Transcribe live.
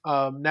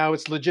Now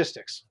it's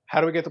logistics.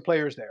 How do we get the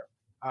players there?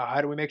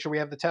 How do we make sure we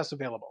have the tests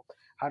available?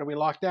 How do we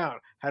lock down?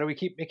 How do we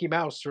keep Mickey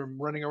Mouse from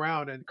running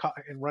around and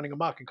running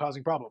amok and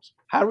causing problems?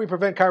 How do we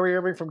prevent Kyrie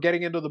Irving from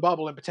getting into the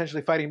bubble and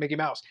potentially fighting Mickey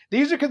Mouse?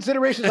 These are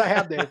considerations I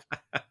have, Dave.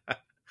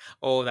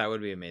 Oh, that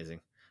would be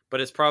amazing.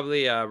 But it's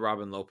probably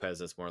Robin Lopez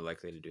that's more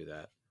likely to do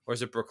that. Or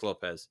is it Brooke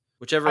Lopez?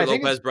 Whichever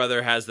Lopez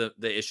brother has the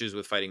issues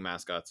with fighting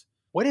mascots.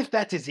 What if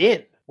that is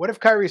in? What if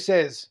Kyrie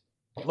says,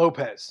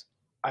 Lopez,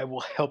 I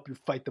will help you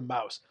fight the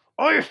mouse.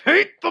 I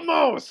hate the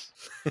mouse.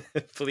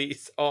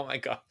 Please. Oh my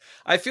God.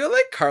 I feel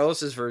like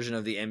Carlos's version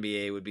of the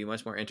NBA would be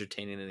much more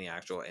entertaining than the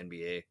actual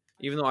NBA.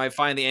 Even though I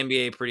find the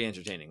NBA pretty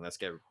entertaining. Let's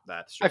get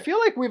that straight. I feel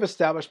like we've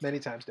established many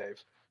times,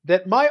 Dave,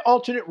 that my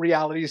alternate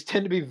realities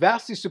tend to be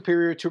vastly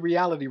superior to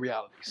reality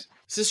realities.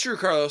 This is true,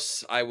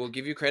 Carlos. I will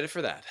give you credit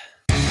for that.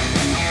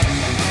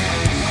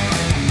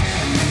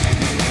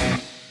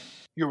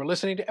 You are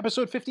listening to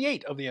episode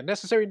 58 of the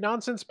Unnecessary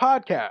Nonsense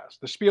Podcast.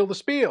 The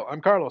Spiel.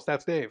 I'm Carlos.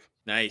 That's Dave.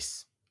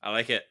 Nice. I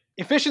like it.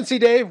 Efficiency,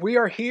 Dave. We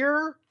are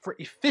here for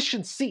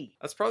efficiency.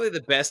 That's probably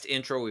the best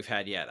intro we've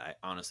had yet, I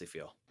honestly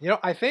feel.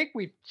 I think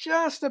we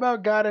just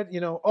about got it.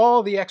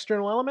 All the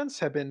external elements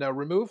have been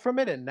removed from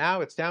it, and now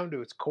it's down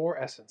to its core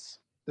essence.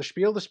 The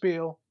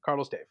Spiel,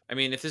 Carlos, Dave. I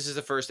mean, if this is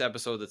the first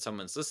episode that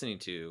someone's listening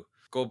to,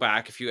 go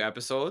back a few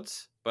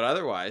episodes, but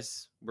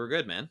otherwise, we're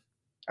good, man.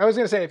 I was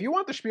going to say, if you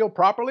want the spiel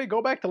properly,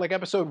 go back to like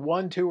episode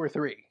 1, 2, or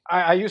 3.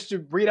 I used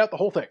to read out the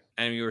whole thing.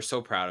 And you were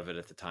so proud of it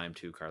at the time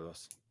too,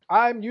 Carlos.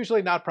 I'm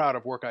usually not proud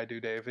of work I do,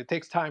 Dave. It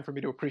takes time for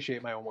me to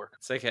appreciate my own work.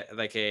 It's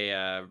like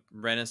a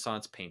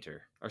Renaissance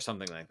painter or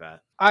something like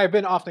that. I've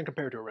been often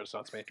compared to a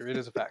Renaissance painter. It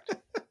is a fact.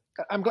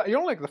 I'm glad you're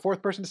only like the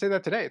fourth person to say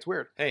that today. It's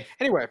weird. Hey.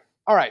 Anyway,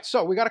 all right.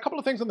 So we got a couple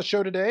of things on the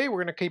show today.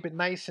 We're going to keep it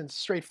nice and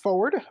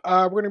straightforward.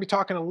 We're going to be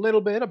talking a little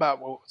bit about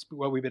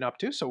what we've been up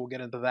to. So we'll get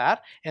into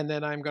that. And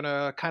then I'm going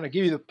to kind of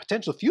give you the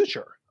potential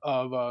future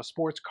of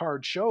sports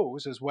card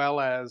shows as well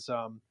as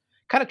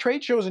kind of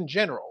trade shows in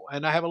general.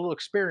 And I have a little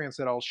experience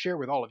that I'll share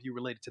with all of you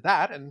related to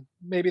that. And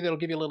maybe that'll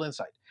give you a little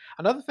insight.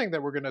 Another thing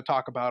that we're going to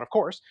talk about, of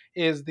course,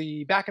 is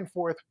the back and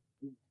forth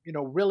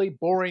really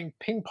boring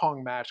ping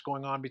pong match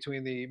going on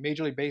between the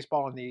Major League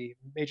Baseball and the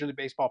Major League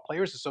Baseball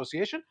Players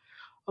Association.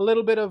 A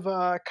little bit of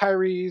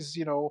Kyrie's,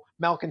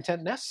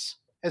 malcontentness,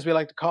 as we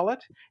like to call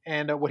it,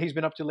 and what he's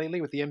been up to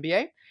lately with the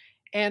NBA.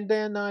 And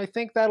then I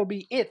think that'll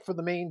be it for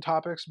the main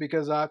topics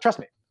because, trust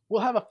me,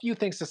 we'll have a few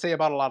things to say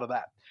about a lot of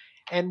that.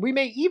 And we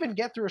may even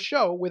get through a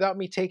show without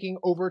me taking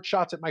overt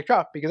shots at Mike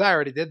Trout because I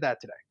already did that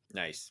today.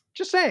 Nice.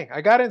 Just saying,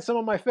 I got in some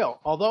of my fill.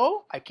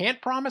 Although, I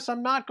can't promise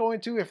I'm not going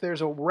to. If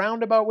there's a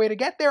roundabout way to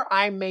get there,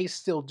 I may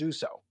still do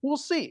so. We'll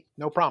see.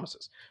 No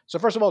promises. So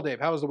first of all, Dave,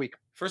 how was the week?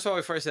 First of all,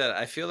 before I say that,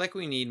 I feel like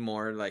we need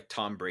more like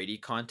Tom Brady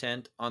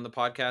content on the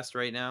podcast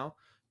right now,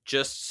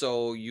 just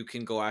so you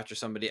can go after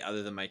somebody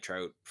other than Mike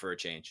Trout for a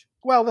change.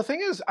 Well, the thing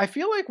is, I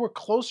feel like we're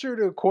closer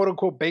to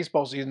quote-unquote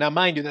baseball season. Now,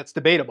 mind you, that's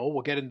debatable.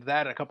 We'll get into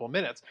that in a couple of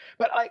minutes.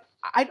 But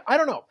I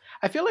don't know.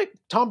 I feel like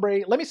Tom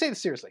Brady, let me say this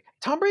seriously.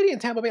 Tom Brady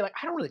and Tampa Bay, I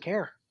don't really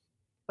care.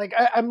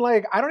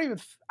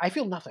 I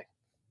feel nothing.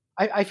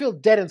 I feel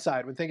dead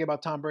inside when thinking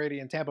about Tom Brady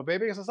and Tampa Bay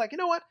because it's like, you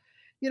know what?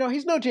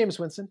 He's no Jameis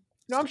Winston.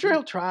 I'm sure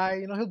he'll try.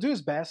 He'll do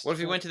his best. What if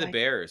he went to the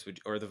Bears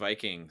or the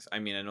Vikings? I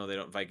mean, I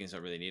know Vikings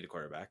don't really need a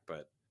quarterback,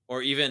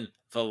 or even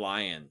the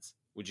Lions.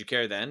 Would you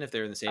care then if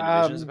they're in the same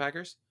division as the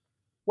Packers?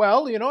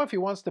 Well, if he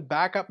wants to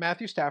back up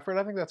Matthew Stafford,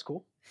 I think that's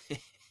cool.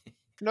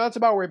 That's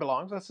about where he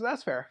belongs.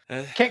 That's fair.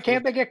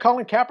 Can't they get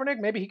Colin Kaepernick?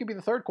 Maybe he could be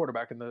the third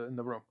quarterback in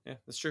the room. Yeah,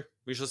 that's true.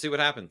 We shall see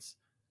what happens.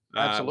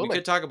 Absolutely. We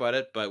could talk about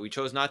it, but we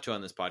chose not to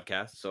on this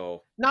podcast.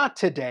 So not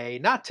today.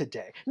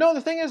 No,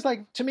 the thing is,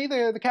 to me,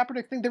 the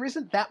Kaepernick thing, there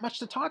isn't that much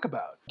to talk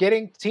about.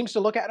 Getting teams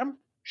to look at him,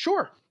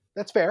 sure,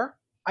 that's fair.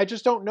 I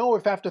just don't know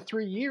if after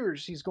 3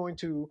 years he's going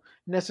to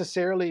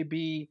necessarily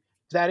be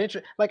that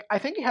interesting. I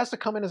think he has to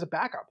come in as a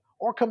backup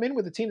or come in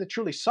with a team that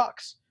truly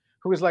sucks.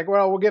 Who is like,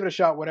 well, we'll give it a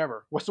shot,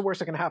 whatever. What's the worst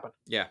that can happen?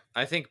 Yeah,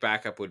 I think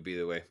backup would be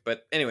the way.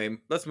 But anyway,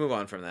 let's move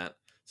on from that.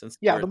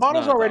 The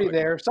model's already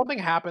there. If something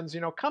happens,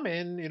 come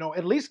in,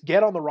 at least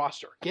get on the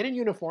roster. Get in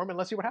uniform and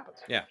let's see what happens.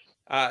 Yeah.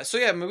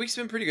 My week's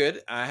been pretty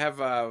good. I have,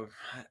 I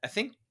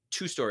think,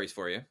 2 stories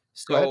for you.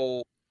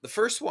 So the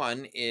first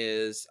one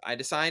is I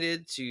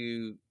decided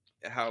to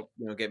help,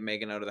 get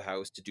Megan out of the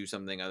house to do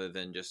something other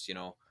than just,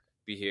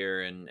 be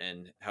here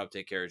and help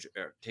take care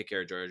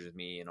of George with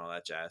me and all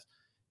that jazz.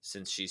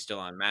 Since she's still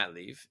on mat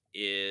leave,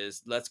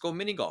 is let's go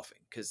mini golfing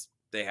because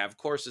they have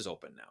courses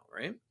open now,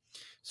 right?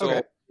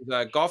 So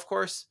the golf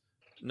course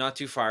not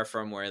too far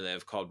from where I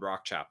live called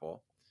Rock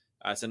Chapel.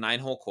 It's a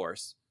 9-hole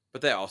course,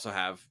 but they also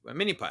have a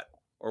mini putt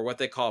or what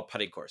they call a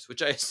putting course,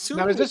 which I assume.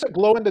 Now, is this a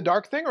glow in the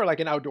dark thing or like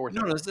an outdoor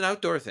thing? No, it's an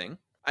outdoor thing.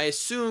 I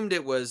assumed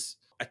it was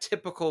a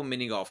typical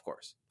mini golf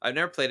course. I've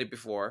never played it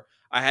before.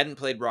 I hadn't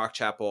played Rock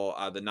Chapel,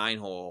 the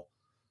 9-hole,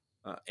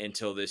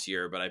 until this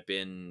year, but I've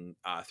been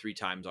 3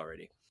 times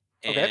already.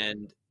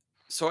 And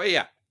so,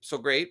 so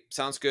great.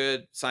 Sounds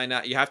good. Sign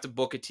up. You have to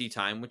book a tee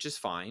time, which is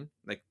fine.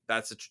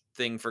 That's a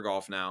thing for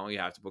golf now. You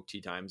have to book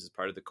tee times as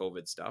part of the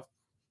COVID stuff.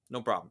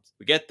 No problems.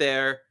 We get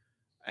there.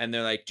 And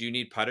they're like, "Do you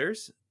need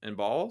putters and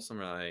balls?" I'm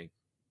like,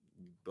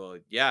 "Well,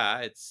 yeah,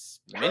 it's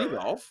mini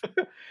golf,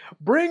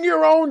 Bring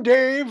your own,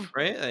 Dave.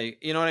 right?" Like,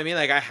 you know what I mean?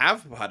 Like, I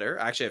have putter.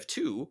 I actually have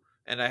two,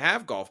 and I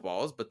have golf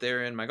balls, but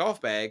they're in my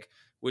golf bag,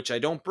 which I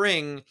don't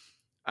bring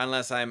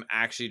unless I'm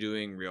actually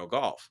doing real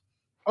golf.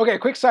 Okay,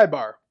 quick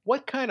sidebar.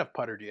 What kind of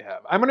putter do you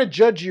have? I'm going to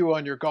judge you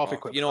on your golf Oh, you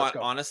equipment. know Let's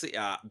what? go. Honestly,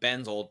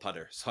 Ben's old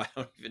putter, so I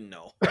don't even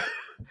know.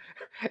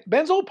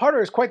 Ben's old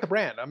putter is quite the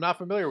brand. I'm not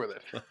familiar with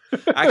it.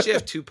 I actually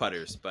have two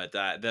putters, but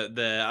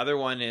the other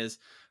one is,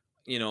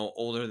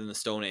 older than the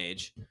Stone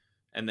Age,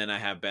 and then I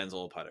have Ben's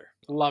old putter.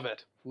 Love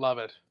it. Love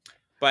it.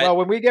 But Well,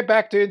 when we get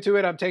back into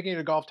it, I'm taking you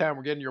to Golf Town.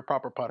 We're getting your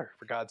proper putter,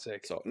 for God's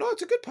sake. so no,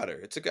 it's a good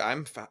putter.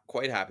 I'm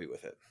quite happy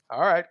with it.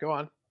 All right, go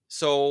on.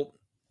 So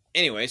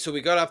anyway, so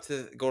we got up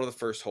to go to the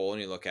first hole,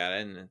 and you look at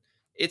it, and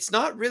it's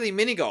not really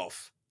mini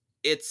golf.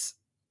 It's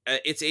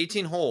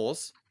 18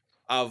 holes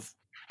of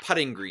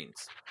putting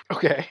greens.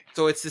 Okay.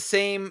 So it's the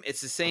same,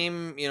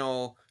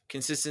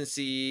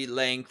 consistency,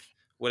 length,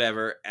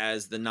 whatever,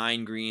 as the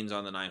 9 greens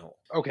on the 9 hole.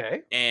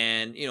 Okay.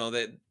 And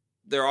that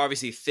they're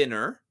obviously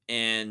thinner,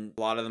 and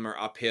a lot of them are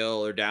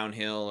uphill or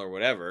downhill or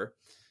whatever.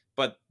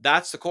 But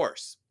that's the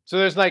course. So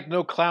there's like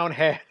no clown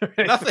head or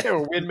anything, Nothing.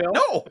 or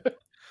windmill.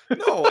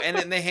 No. And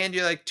then they hand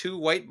you like 2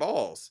 white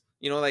balls.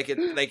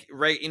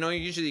 Right. You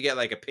usually get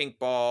like a pink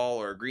ball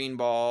or a green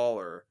ball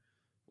or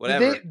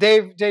whatever.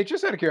 Dave,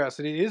 just out of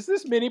curiosity, is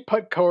this mini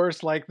putt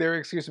course like their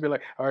excuse to be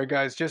like, all right,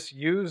 guys, just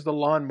use the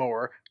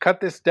lawnmower, cut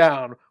this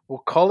down, we'll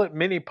call it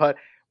mini putt.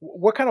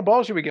 What kind of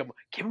balls should we give them?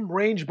 Give them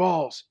range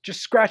balls.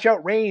 Just scratch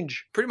out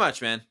range. Pretty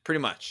much, man. Pretty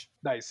much.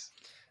 Nice.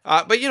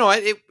 But you know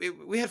what?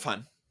 We had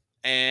fun,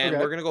 and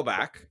Okay. we're gonna go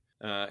back.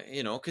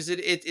 Because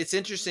it's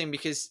interesting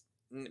because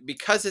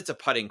it's a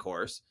putting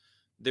course.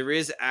 There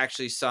is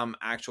actually some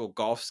actual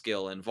golf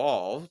skill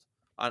involved.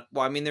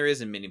 Well, I mean, there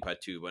is in mini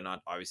putt too, but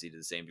not obviously to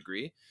the same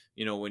degree.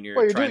 When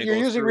you're trying to you're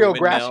go using through real a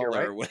grass windmill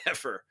here, right? or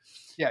whatever.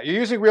 Yeah, you're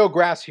using real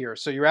grass here,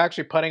 so you're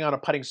actually putting on a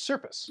putting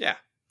surface. Yeah.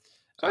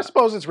 So I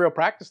suppose it's real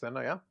practice then.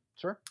 Yeah,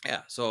 sure.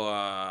 Yeah. So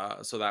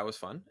that was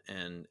fun,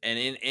 and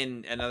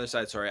in another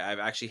side story, I've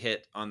actually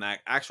hit on that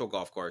actual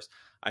golf course.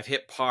 I've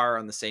hit par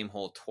on the same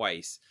hole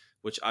twice,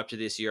 which up to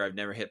this year I've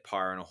never hit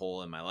par on a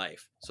hole in my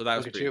life. So that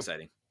was pretty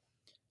exciting.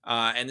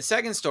 And the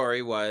second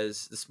story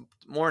was this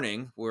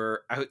morning. We're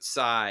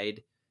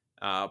outside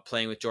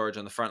playing with George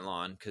on the front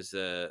lawn because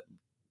the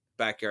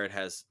backyard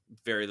has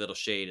very little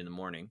shade in the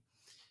morning.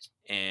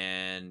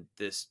 And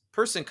this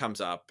person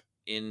comes up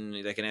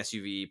in like an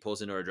SUV,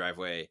 pulls into our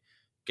driveway,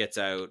 gets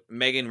out.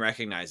 Megan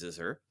recognizes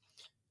her.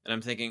 And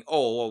I'm thinking,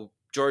 oh, well,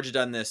 George had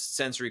done this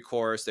sensory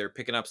course. They're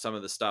picking up some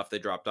of the stuff they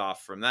dropped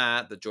off from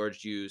that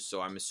George used.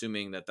 So I'm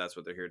assuming that that's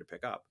what they're here to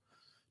pick up.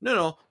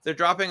 No, they're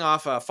dropping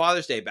off a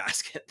Father's Day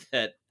basket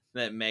that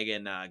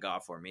Megan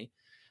got for me.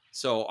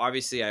 So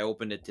obviously I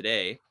opened it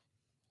today,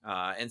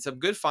 and some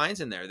good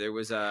finds in there. There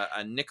was a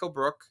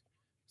Nickelbrook,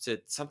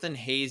 it's something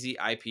hazy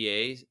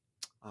IPA.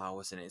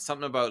 What's the name?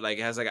 Something about like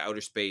it has like an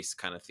outer space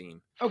kind of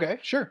theme. Okay,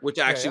 sure. Which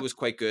actually was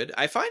quite good.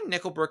 I find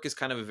Nickelbrook is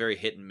kind of a very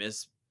hit and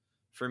miss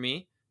for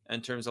me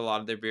in terms of a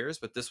lot of their beers,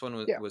 but this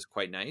one was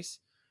quite nice.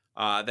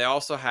 They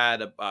also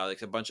had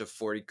a bunch of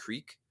 40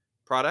 Creek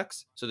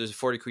products. So there's a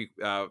 40 Creek,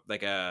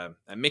 like a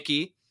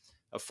Mickey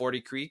of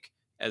 40 Creek,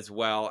 as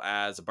well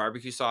as a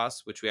barbecue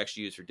sauce, which we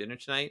actually used for dinner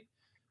tonight,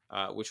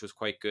 which was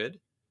quite good.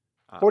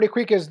 40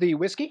 Creek is the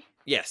whiskey?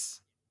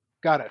 Yes.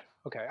 Got it.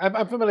 Okay.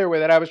 I'm familiar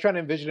with it. I was trying to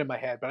envision it in my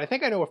head, but I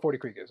think I know what 40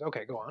 Creek is.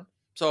 Okay, go on.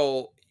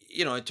 So,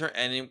 it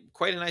turned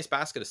quite a nice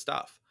basket of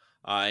stuff.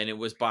 And it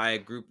was by a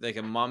group, like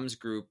a mom's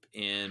group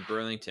in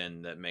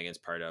Burlington that Megan's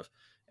part of.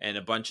 And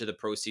a bunch of the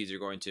proceeds are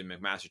going to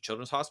McMaster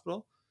Children's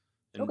Hospital.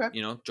 And,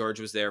 George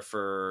was there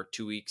for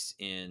 2 weeks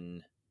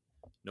in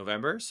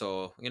November.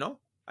 So,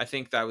 I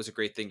think that was a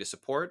great thing to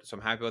support. So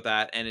I'm happy with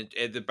that. And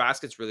the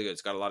basket's really good.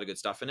 It's got a lot of good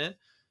stuff in it.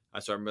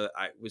 So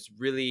I was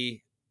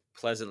really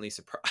pleasantly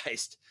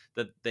surprised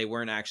that they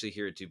weren't actually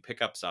here to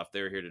pick up stuff.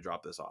 They were here to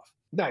drop this off.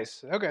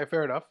 Nice. Okay,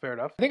 fair enough.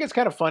 I think it's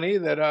kind of funny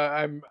that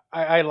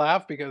I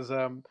laugh because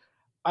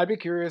I'd be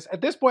curious.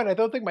 At this point, I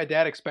don't think my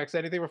dad expects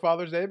anything for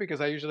Father's Day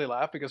because I usually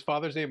laugh because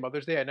Father's Day and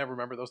Mother's Day, I never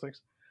remember those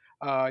things.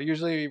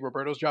 Usually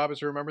Roberto's job is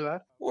to remember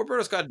that. Well,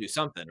 Roberto's got to do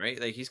something,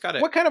 right? Like he's got to.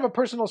 What kind of a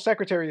personal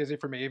secretary is he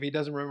for me if he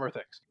doesn't remember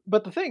things?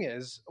 But the thing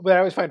is, what I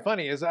always find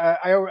funny is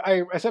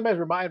I sometimes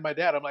remind my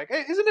dad, I'm like,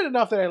 hey, isn't it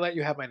enough that I let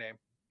you have my name?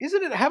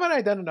 Haven't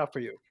I done enough for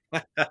you?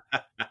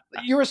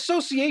 Your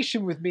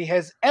association with me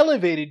has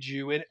elevated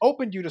you and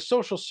opened you to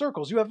social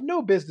circles you have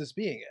no business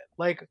being in.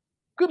 Like,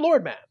 good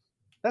Lord, man.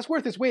 That's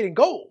worth its weight in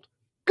gold.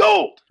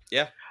 Gold!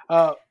 Yeah.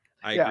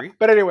 I agree.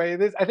 But anyway,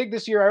 I think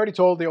this year I already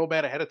told the old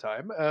man ahead of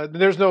time.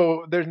 There's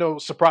no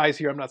surprise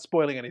here. I'm not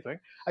spoiling anything.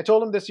 I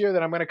told him this year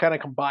that I'm going to kind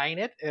of combine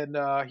it, and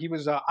he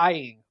was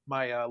eyeing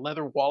my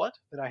leather wallet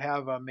that I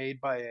have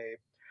made by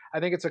I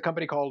think it's a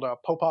company called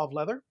Popov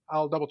Leather.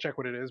 I'll double check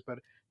what it is, but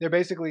they're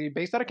basically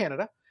based out of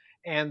Canada,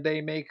 and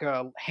they make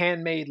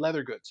handmade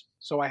leather goods.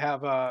 So I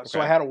have so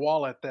I Okay. had a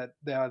wallet that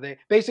they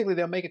basically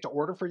they'll make it to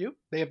order for you.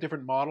 They have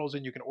different models,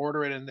 and you can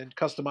order it and then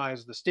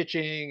customize the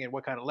stitching and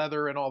what kind of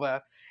leather and all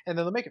that, and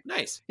then they'll make it.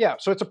 Nice. Yeah,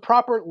 so it's a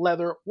proper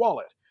leather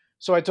wallet.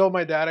 So I told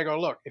my dad, I go,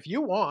 look, if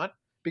you want,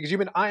 because you've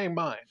been eyeing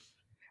mine,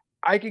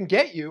 I can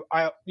get you.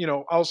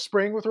 I'll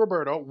spring with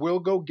Roberto. We'll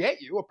go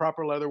get you a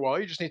proper leather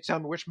wallet. You just need to tell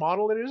me which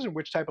model it is and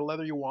which type of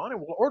leather you want,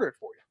 and we'll order it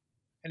for you.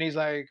 And he's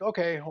like,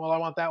 okay, well, I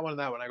want that one and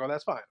that one. I go,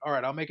 that's fine. All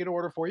right, I'll make an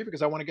order for you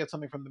because I want to get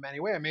something from them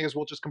anyway. I may as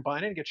well just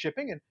combine it and get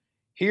shipping. And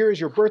here is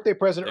your birthday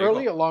present There you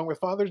early, go. along with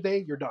Father's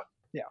Day. You're done.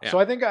 Yeah. Yeah. So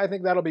I think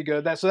that'll be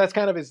good. So that's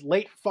kind of his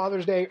late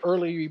Father's Day,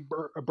 early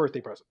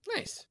birthday present.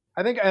 Nice.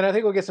 I think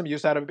we'll get some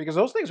use out of it because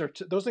those things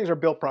are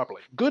built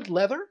properly. Good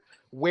leather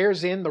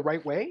wears in the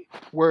right way,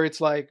 where it's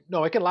like,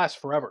 no, it can last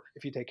forever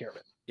if you take care of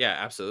it. Yeah,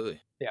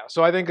 absolutely. Yeah,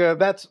 so I think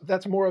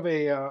that's more of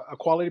a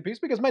quality piece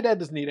because my dad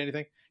doesn't need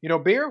anything.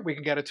 Beer, we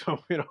can get it to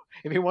him.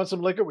 If he wants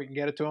some liquor, we can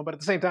get it to him. But at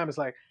the same time, it's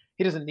like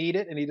he doesn't need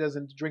it and he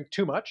doesn't drink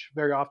too much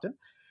very often.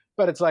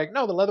 But it's like,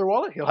 no, the leather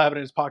wallet, he'll have it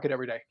in his pocket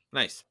every day.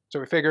 Nice. So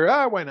we figure,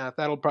 why not?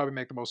 That'll probably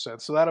make the most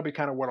sense. So that'll be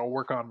kind of what I'll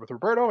work on with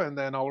Roberto, and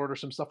then I'll order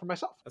some stuff for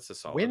myself. That's a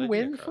solid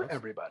Win-win idea, for Carlos.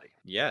 everybody.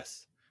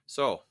 Yes.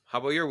 So, how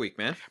about your week,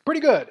 man?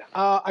 Pretty good.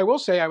 I will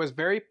say I was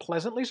very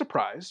pleasantly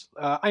surprised.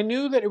 I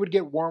knew that it would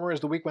get warmer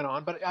as the week went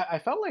on, but I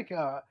felt like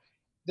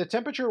the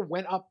temperature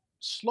went up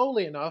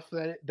slowly enough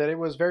that it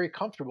was very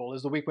comfortable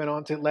as the week went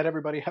on to let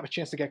everybody have a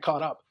chance to get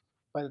caught up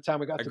by the time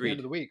we got to the Agreed. end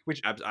of the week.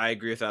 Which I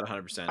agree with that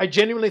 100%. I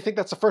genuinely think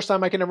that's the first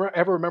time I can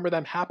ever remember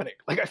them happening.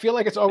 Like I feel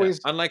like it's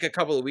always Unlike a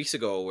couple of weeks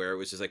ago where it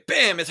was just like,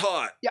 bam, it's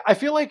hot. Yeah, I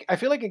feel like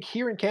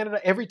here in Canada,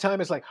 every time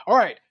it's like, all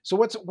right, so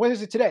what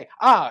is it today?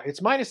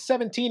 It's minus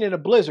 17 in a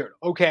blizzard.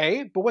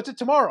 Okay, but what's it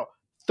tomorrow?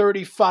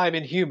 35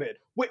 and humid.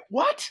 Wait,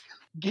 what?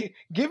 Give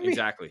me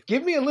Exactly.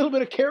 give me a little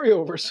bit of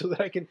carryover so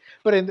that I can.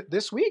 But in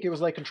this week, it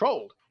was like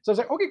controlled. So I was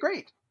like, okay,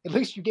 great. At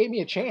least you gave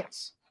me a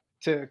chance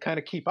to kind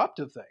of keep up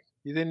to the thing.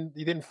 You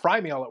didn't fry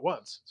me all at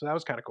once. So that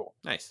was kind of cool.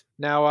 Nice.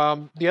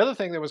 Now, the other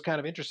thing that was kind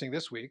of interesting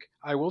this week,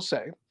 I will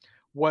say,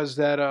 was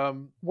that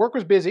work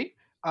was busy.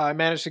 I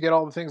managed to get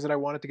all the things that I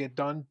wanted to get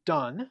done,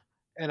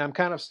 and I'm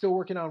kind of still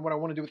working on what I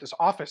want to do with this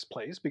office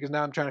place because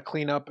now I'm trying to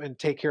clean up and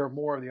take care of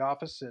more of the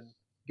office and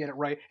get it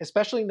right,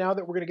 especially now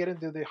that we're going to get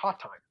into the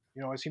hot time.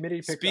 As humidity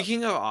picks up.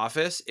 Speaking of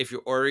office, if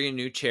you're ordering a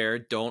new chair,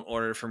 don't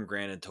order it from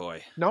Granite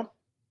Toy. No,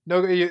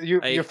 you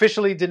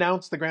officially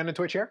denounced the Granite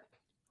Toy chair?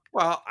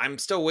 Well, I'm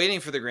still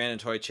waiting for the Granite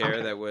Toy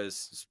chair that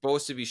was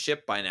supposed to be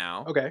shipped by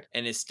now. Okay.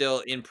 And is still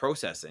in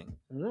processing.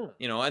 Mm.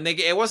 And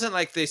it wasn't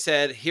like they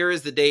said, here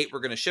is the date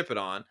we're going to ship it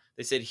on.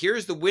 They said,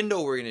 here's the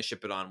window we're going to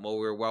ship it on. Well,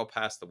 we're well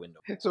past the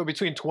window. So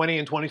between 20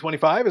 and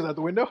 2025, is that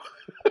the window?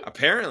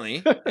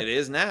 Apparently, it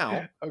is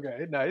now.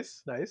 Okay,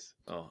 nice.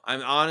 Oh,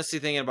 I'm honestly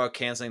thinking about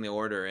canceling the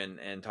order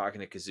and talking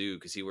to Kazoo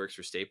because he works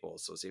for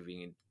Staples. So see if he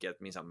can get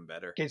me something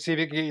better. Can you see if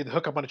he can get you the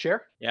hookup on a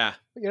chair? Yeah.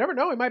 You never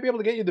know. He might be able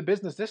to get you the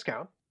business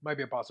discount. Might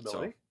be a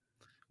possibility.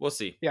 So, we'll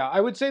see. Yeah, I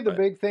would say the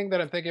big thing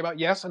that I'm thinking about,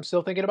 yes, I'm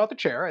still thinking about the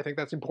chair. I think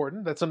that's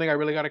important. That's something I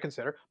really got to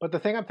consider. But the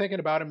thing I'm thinking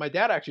about, and my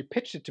dad actually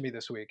pitched it to me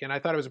this week, and I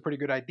thought it was a pretty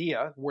good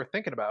idea, worth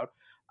thinking about.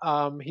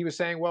 He was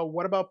saying, well,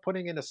 what about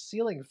putting in a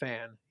ceiling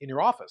fan in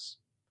your office?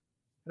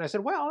 And I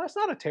said, well, that's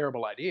not a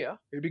terrible idea.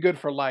 It'd be good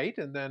for light,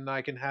 and then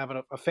I can have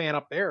a fan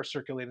up there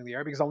circulating the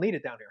air because I'll need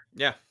it down here.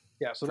 Yeah.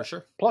 Yeah, so for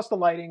sure. Plus the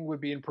lighting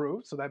would be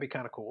improved, so that'd be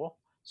kind of cool.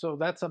 So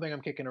that's something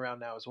I'm kicking around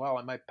now as well.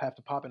 I might have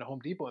to pop into Home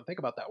Depot and think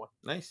about that one.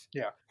 Nice.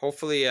 Yeah.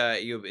 Hopefully,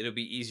 it'll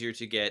be easier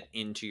to get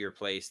into your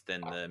place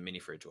than the mini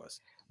fridge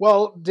was.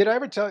 Well, did I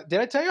tell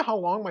you how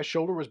long my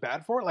shoulder was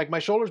bad for? Like my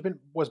shoulder's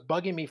was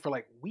bugging me for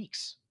like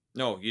weeks.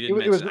 No, you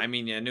didn't mention. I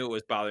mean, I knew it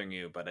was bothering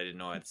you, but I didn't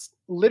know it's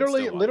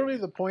literally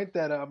the point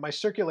that my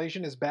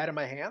circulation is bad in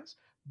my hands,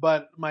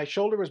 but my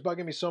shoulder was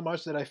bugging me so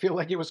much that I feel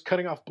like it was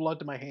cutting off blood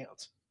to my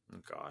hands. Oh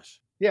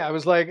gosh. Yeah, it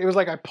was like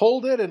I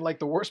pulled it in like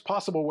the worst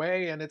possible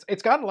way, and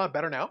it's gotten a lot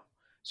better now.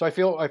 So I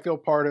feel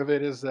part of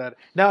it is that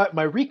now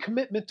my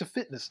recommitment to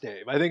fitness,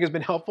 Dave, I think has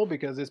been helpful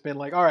because it's been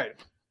like, all right,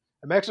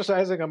 I'm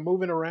exercising, I'm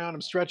moving around,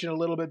 I'm stretching a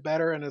little bit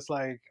better, and it's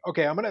like,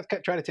 okay, I'm gonna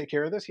try to take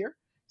care of this here,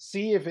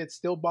 see if it's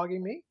still bugging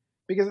me,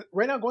 because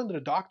right now going to the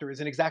doctor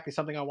isn't exactly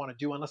something I want to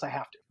do unless I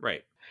have to.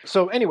 Right.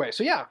 So anyway,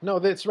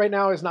 this right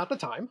now is not the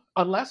time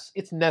unless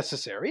it's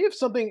necessary.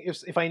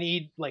 If I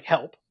need like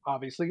help,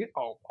 obviously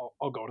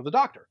I'll go to the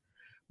doctor.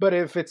 But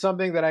if it's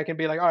something that I can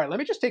be like, all right, let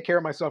me just take care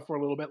of myself for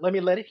a little bit. Let me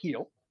let it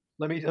heal.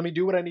 Let me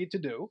do what I need to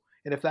do.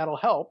 And if that'll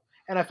help,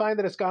 and I find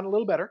that it's gotten a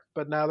little better,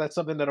 but now that's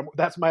something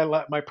that's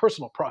my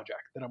personal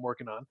project that I'm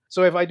working on.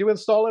 So if I do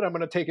install it, I'm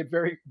going to take it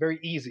very, very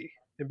easy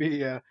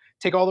and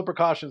take all the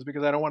precautions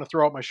because I don't want to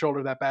throw out my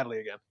shoulder that badly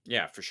again.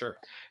 Yeah, for sure.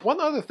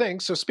 One other thing.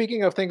 So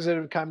speaking of things that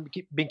have kind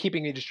of been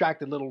keeping me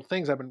distracted, little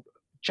things I've been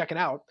checking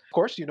out. Of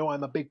course,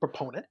 I'm a big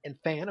proponent and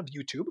fan of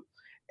YouTube.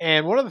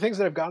 And one of the things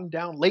that I've gotten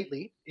down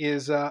lately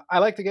is I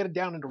like to get it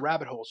down into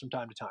rabbit holes from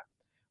time to time.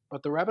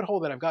 But the rabbit hole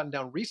that I've gotten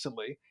down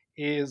recently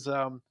is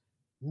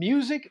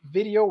music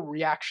video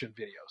reaction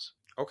videos.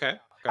 Okay.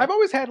 Okay. I've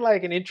always had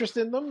like an interest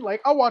in them.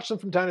 Like I'll watch them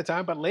from time to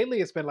time, but lately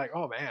it's been like,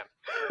 oh man,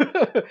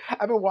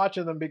 I've been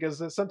watching them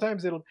because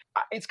sometimes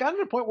it's gotten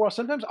to the point where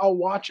sometimes I'll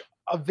watch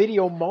a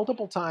video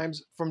multiple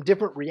times from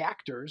different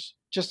reactors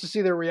just to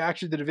see their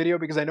reaction to the video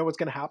because I know what's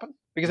going to happen.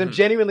 Because I'm Mhm.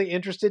 genuinely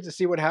interested to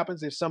see what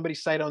happens if somebody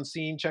sight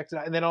unseen checks it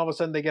out, and then all of a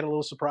sudden they get a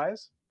little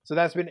surprise. So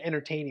that's been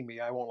entertaining me.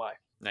 I won't lie.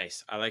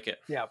 Nice. I like it.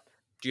 Yeah.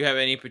 Do you have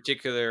any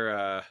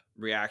particular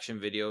reaction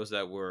videos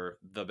that were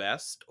the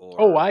best? Oh,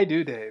 Or I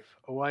do, Dave.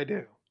 Oh, I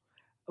do.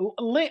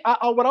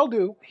 What I'll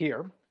do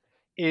here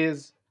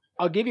is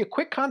I'll give you a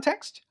quick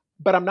context,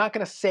 but I'm not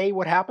going to say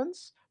what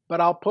happens. But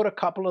I'll put a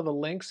couple of the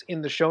links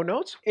in the show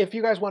notes. If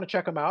you guys want to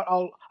check them out,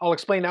 I'll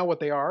explain now what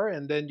they are,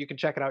 and then you can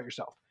check it out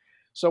yourself.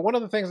 So one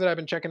of the things that I've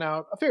been checking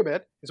out a fair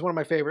bit is one of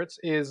my favorites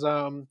is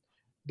the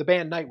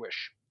band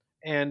Nightwish,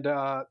 and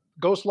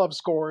Ghost Love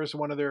Score is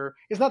one of their.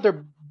 It's not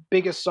their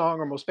biggest song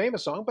or most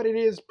famous song, but it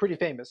is pretty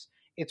famous.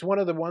 It's one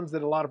of the ones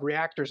that a lot of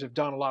reactors have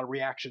done a lot of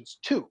reactions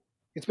to.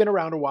 It's been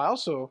around a while,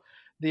 so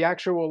the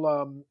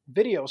actual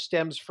video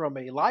stems from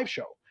a live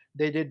show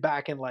they did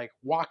back in like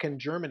Wacken,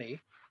 Germany,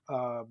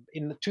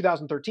 in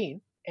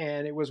 2013,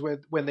 and it was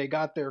when they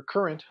got their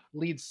current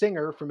lead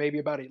singer for maybe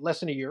about less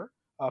than a year,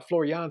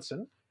 Floor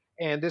Jansen,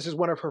 and this is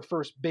one of her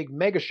first big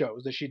mega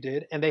shows that she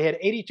did, and they had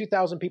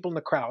 82,000 people in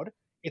the crowd.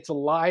 It's a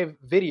live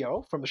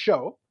video from the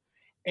show,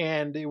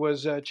 and it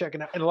was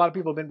checking out, and a lot of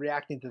people have been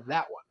reacting to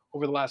that one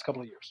over the last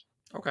couple of years.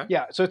 okay.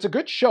 Yeah, so it's a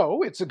good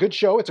show. It's a good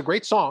show. It's a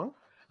great song.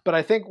 But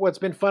I think what's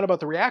been fun about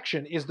the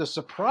reaction is the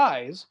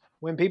surprise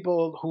when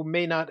people who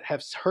may not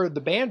have heard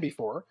the band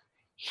before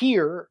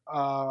hear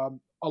a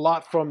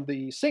lot from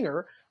the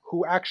singer,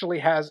 who actually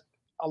has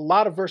a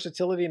lot of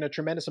versatility and a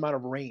tremendous amount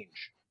of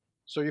range.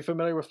 So you're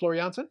familiar with Floor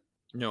Jansen?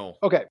 No.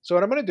 Okay, so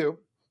what I'm going to do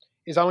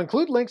is I'll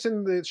include links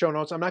in the show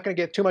notes. I'm not going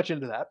to get too much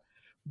into that,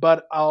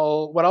 but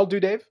what I'll do,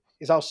 Dave,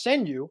 is I'll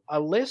send you a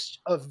list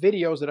of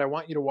videos that I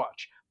want you to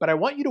watch. But I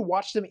want you to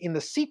watch them in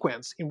the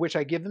sequence in which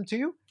I give them to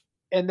you,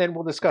 and then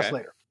we'll discuss Okay.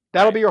 later.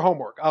 That'll Right. be your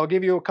homework. I'll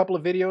give you a couple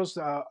of videos,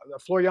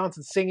 Floor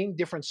Jansen singing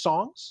different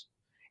songs,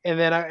 and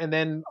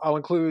then I'll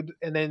include,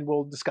 and then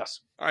we'll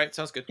discuss. All right.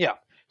 Sounds good. Yeah.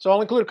 So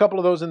I'll include a couple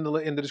of those in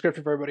the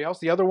description for everybody else.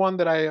 The other one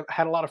that I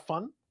had a lot of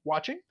fun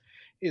watching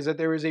is that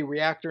there is a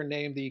reactor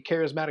named the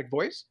Charismatic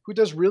Voice who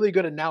does really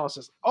good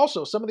analysis.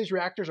 Also, some of these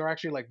reactors are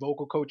actually like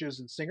vocal coaches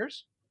and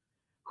singers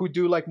who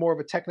do like more of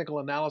a technical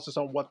analysis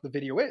on what the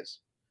video is.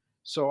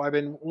 So I've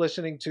been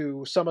listening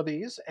to some of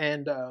these,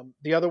 and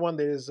the other one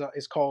that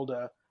is called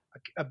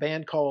a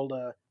band called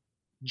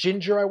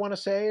Ginger. I want to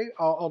say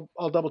I'll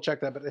double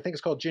check that, but I think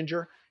it's called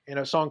Ginger, and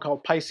a song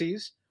called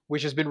Pisces,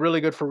 which has been really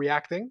good for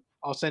reacting.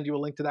 I'll send you a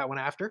link to that one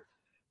after.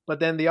 But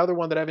then the other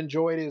one that I've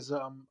enjoyed is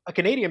a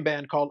Canadian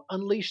band called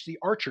Unleash the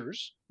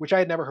Archers, which I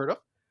had never heard of,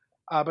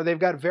 but they've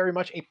got very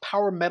much a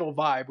power metal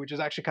vibe, which is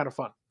actually kind of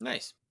fun.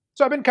 Nice.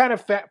 So I've been kind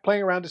of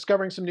playing around,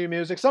 discovering some new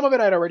music. Some of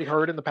it I'd already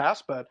heard in the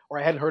past, or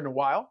I hadn't heard in a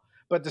while.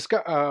 But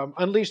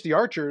Unleash the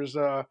Archers,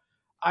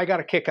 I got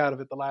a kick out of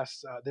it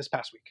this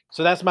past week.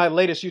 So that's my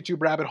latest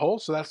YouTube rabbit hole.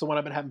 So that's the one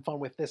I've been having fun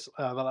with this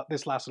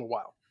last little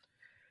while.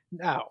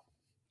 Now,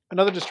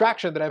 another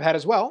distraction that I've had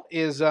as well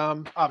is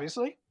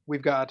obviously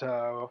we've got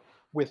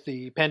with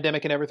the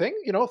pandemic and everything,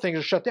 things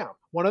are shut down.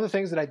 One of the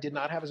things that I did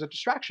not have as a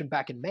distraction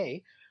back in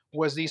May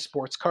was the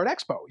Sports Card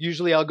Expo.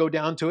 Usually I'll go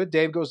down to it.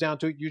 Dave goes down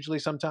to it usually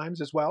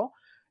sometimes as well.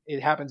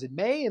 It happens in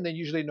May and then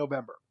usually in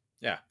November.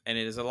 Yeah, and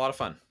it is a lot of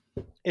fun.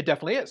 It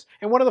definitely is.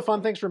 And one of the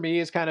fun things for me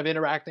is kind of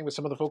interacting with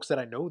some of the folks that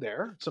I know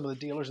there, some of the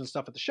dealers and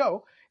stuff at the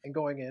show, and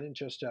going in and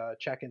just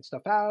checking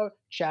stuff out,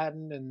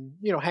 chatting,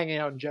 and hanging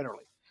out in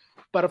generally.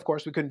 But of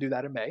course, we couldn't do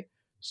that in May.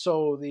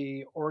 So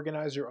the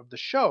organizer of the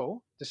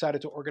show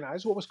decided to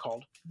organize what was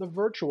called the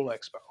Virtual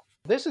Expo.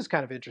 This is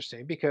kind of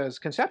interesting because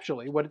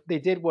conceptually what they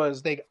did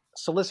was they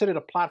solicited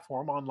a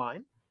platform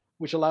online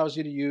which allows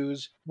you to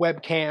use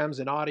webcams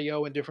and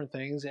audio and different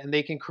things, and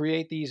they can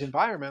create these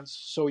environments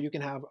so you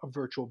can have a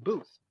virtual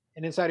booth.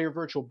 And inside of your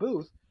virtual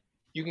booth,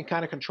 you can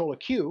kind of control a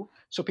queue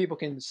so people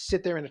can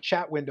sit there in a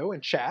chat window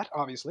and chat,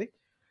 obviously,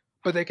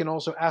 but they can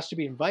also ask to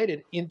be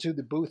invited into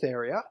the booth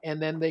area,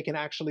 and then they can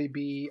actually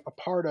be a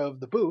part of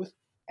the booth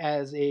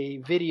as a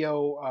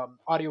video,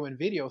 audio and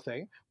video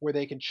thing where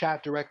they can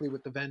chat directly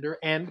with the vendor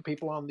and the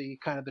people on the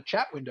kind of the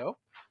chat window,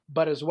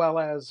 but as well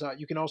as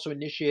you can also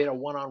initiate a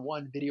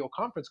one-on-one video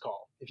conference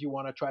call if you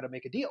want to try to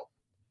make a deal.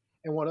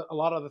 And a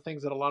lot of the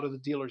things that a lot of the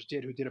dealers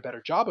did who did a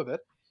better job of it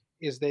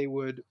is they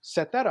would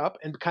set that up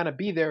and kind of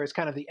be there as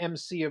kind of the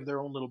MC of their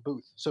own little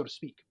booth, so to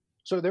speak.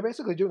 So they're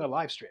basically doing a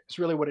live stream. It's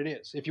really what it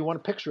is. If you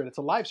want to picture it, it's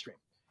a live stream.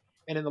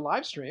 And in the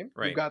live stream,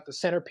 Right. You've got the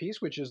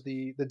centerpiece, which is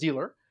the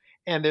dealer,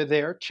 and they're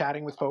there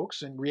chatting with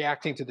folks and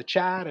reacting to the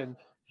chat and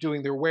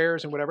doing their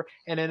wares and whatever.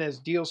 And then as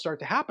deals start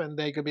to happen,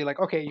 they could be like,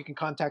 okay, you can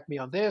contact me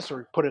on this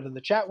or put it in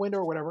the chat window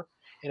or whatever.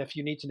 And if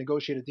you need to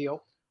negotiate a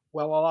deal,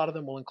 well, a lot of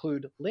them will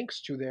include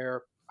links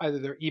to either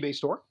their eBay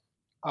store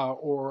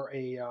or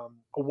a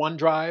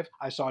OneDrive.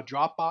 I saw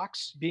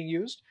Dropbox being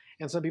used,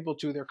 and some people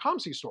to their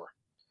ComC store.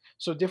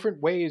 So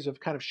different ways of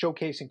kind of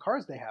showcasing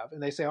cards they have.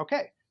 And they say,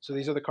 okay, So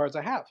these are the cards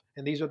I have,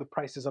 and these are the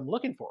prices I'm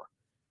looking for.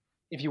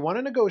 If you want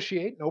to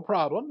negotiate, no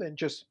problem. Then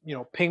just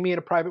ping me in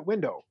a private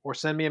window or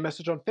send me a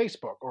message on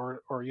Facebook,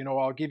 or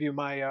I'll give you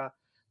my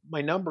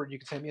number and you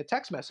can send me a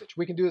text message.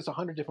 We can do this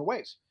 100 different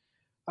ways.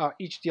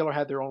 Each dealer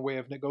had their own way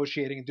of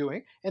negotiating and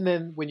doing. And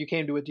then when you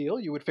came to a deal,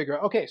 you would figure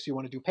out, okay, so you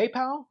want to do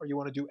PayPal or you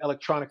want to do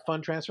electronic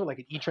fund transfer like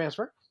an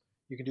e-transfer.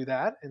 You can do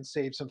that and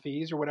save some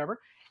fees or whatever.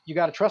 You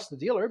got to trust the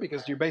dealer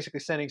because you're basically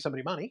sending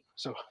somebody money.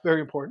 So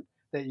very important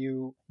that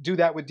you do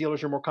that with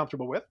dealers you're more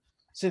comfortable with.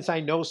 Since I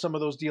know some of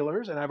those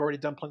dealers and I've already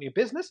done plenty of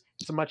business,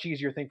 it's a much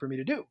easier thing for me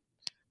to do.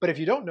 But if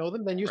you don't know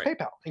them, then use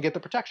PayPal and get the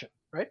protection,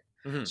 right?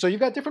 Mm-hmm. So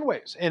you've got different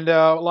ways. And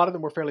a lot of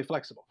them were fairly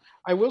flexible.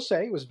 I will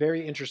say it was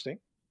very interesting.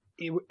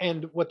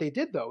 And what they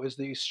did, though, is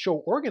the show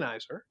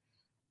organizer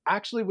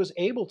actually was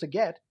able to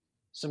get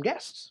some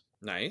guests.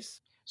 Nice.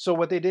 So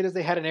what they did is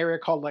they had an area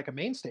called like a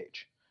main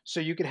stage. So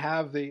you could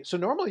have so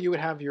normally you would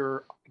have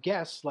your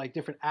guests, like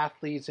different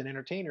athletes and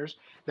entertainers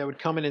that would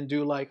come in and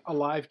do like a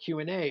live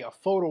Q&A, a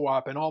photo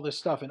op, and all this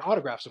stuff, and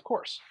autographs, of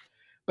course.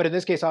 But in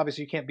this case,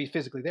 obviously, you can't be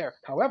physically there.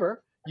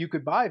 However, you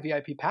could buy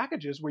VIP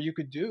packages where you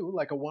could do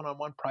like a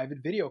one-on-one private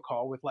video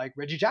call with like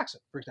Reggie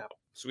Jackson, for example.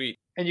 Sweet.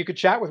 And you could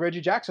chat with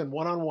Reggie Jackson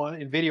one-on-one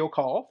in video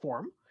call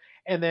form.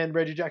 And then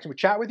Reggie Jackson would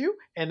chat with you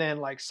and then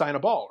like sign a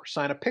ball or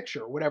sign a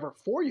picture or whatever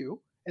for you.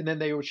 And then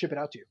they would ship it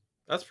out to you.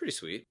 That's pretty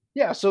sweet.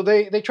 Yeah, so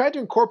they tried to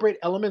incorporate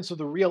elements of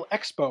the real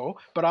expo,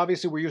 but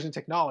obviously we're using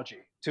technology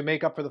to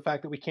make up for the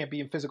fact that we can't be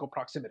in physical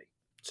proximity.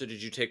 So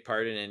did you take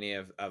part in any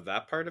of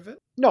that part of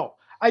it? No,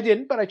 I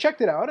didn't, but I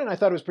checked it out and I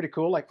thought it was pretty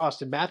cool. Like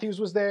Austin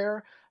Matthews was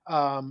there.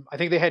 I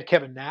think they had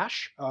Kevin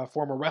Nash,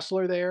 former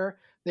wrestler, there.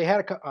 They had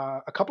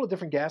a couple of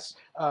different guests.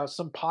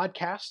 Some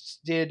podcasts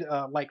did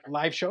like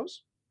live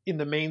shows in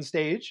the main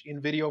stage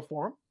in video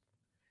form.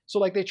 So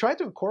like they tried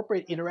to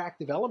incorporate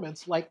interactive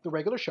elements like the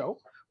regular show,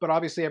 but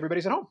obviously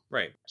everybody's at home.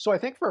 Right. So I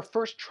think for a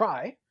first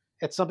try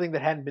at something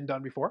that hadn't been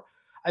done before,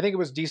 I think it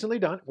was decently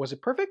done. Was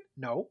it perfect?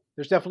 No.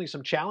 There's definitely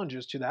some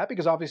challenges to that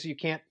because obviously you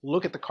can't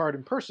look at the card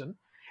in person,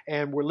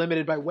 and we're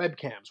limited by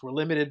webcams. We're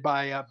limited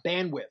by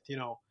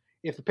bandwidth.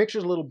 If the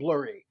picture's a little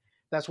blurry,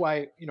 that's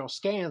why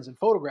scans and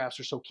photographs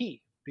are so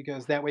key,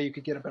 because that way you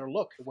could get a better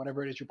look at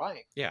whatever it is you're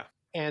buying. Yeah.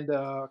 And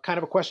kind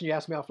of a question you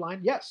asked me offline.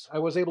 Yes, I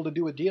was able to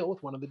do a deal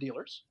with one of the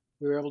dealers.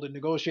 We were able to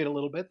negotiate a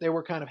little bit. They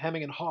were kind of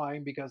hemming and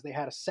hawing because they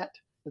had a set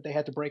that they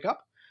had to break up,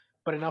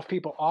 but enough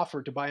people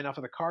offered to buy enough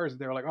of the cars that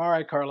they were like, all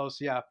right,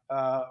 Carlos, yeah,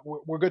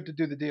 we're good to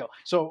do the deal.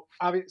 So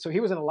he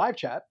was in a live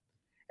chat,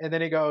 and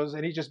then he goes,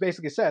 and he just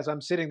basically says,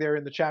 I'm sitting there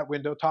in the chat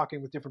window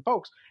talking with different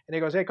folks, and he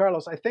goes, hey,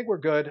 Carlos, I think we're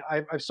good.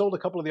 I've sold a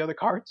couple of the other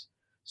cards,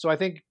 so I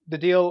think the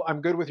deal, I'm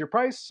good with your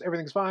price.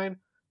 Everything's fine.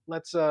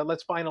 Let's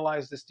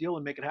finalize this deal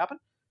and make it happen.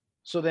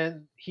 So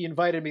then he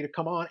invited me to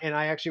come on, and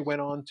I actually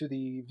went on to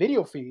the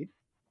video feed,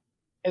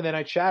 and then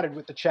I chatted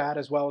with the chat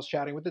as well as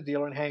chatting with the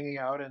dealer and hanging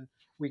out, and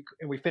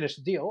we finished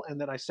the deal, and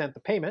then I sent the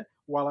payment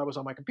while I was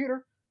on my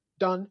computer.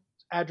 Done.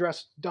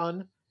 Address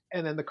done.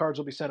 And then the cards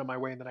will be sent on my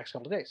way in the next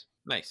couple of days.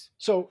 Nice.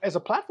 So as a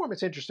platform,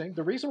 it's interesting.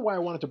 The reason why I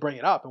wanted to bring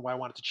it up and why I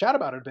wanted to chat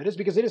about it a bit is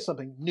because it is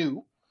something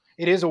new.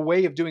 It is a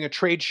way of doing a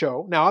trade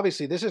show. Now,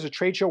 obviously, this is a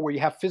trade show where you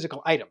have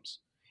physical items.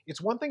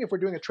 It's one thing if we're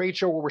doing a trade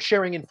show where we're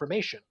sharing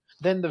information.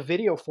 Then the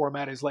video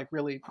format is like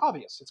really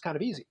obvious. It's kind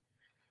of easy.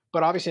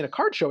 But obviously in a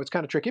card show, it's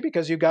kind of tricky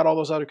because you've got all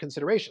those other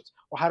considerations.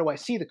 Well, how do I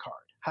see the card?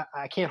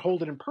 I can't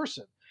hold it in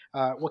person.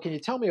 What can you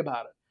tell me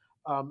about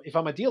it? If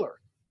I'm a dealer,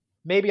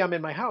 maybe I'm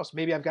in my house.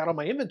 Maybe I've got all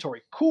my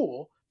inventory.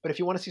 Cool. But if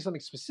you want to see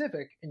something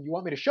specific and you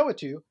want me to show it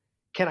to you,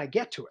 can I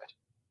get to it?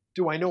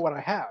 Do I know what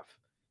I have?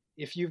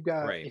 If you've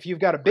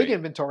got a big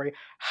inventory,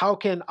 how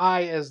can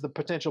I, as the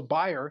potential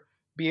buyer,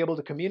 be able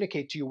to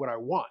communicate to you what I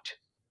want?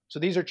 So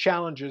these are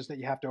challenges that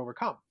you have to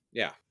overcome.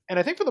 Yeah. And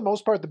I think for the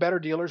most part, the better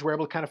dealers were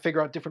able to kind of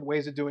figure out different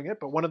ways of doing it.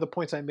 But one of the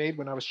points I made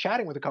when I was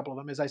chatting with a couple of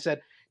them is I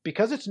said,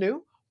 because it's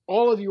new,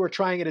 all of you are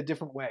trying it a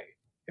different way.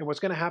 And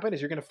what's going to happen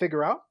is you're going to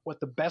figure out what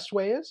the best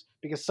way is,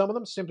 because some of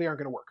them simply aren't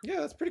going to work.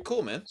 Yeah, that's pretty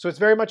cool, man. So it's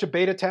very much a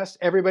beta test.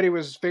 Everybody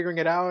was figuring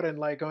it out and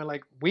like going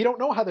like, we don't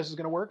know how this is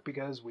going to work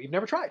because we've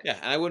never tried. Yeah,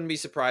 and I wouldn't be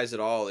surprised at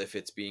all if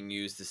it's being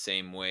used the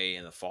same way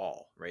in the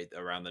fall, right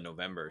around the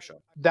November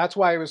show. That's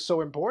why it was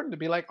so important to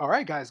be like, all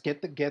right, guys,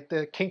 get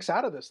the kinks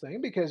out of this thing,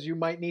 because you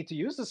might need to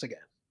use this again,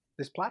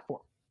 this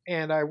platform.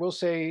 And I will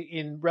say,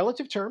 in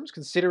relative terms,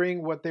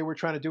 considering what they were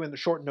trying to do in the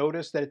short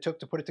notice that it took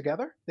to put it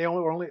together, it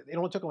only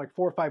took them like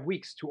 4 or 5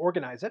 weeks to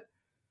organize it.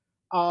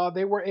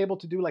 They were able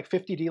to do like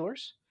 50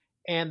 dealers,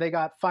 and they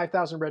got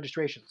 5,000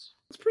 registrations.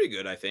 That's pretty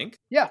good, I think.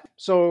 Yeah.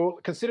 So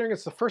considering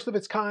it's the first of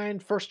its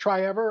kind, first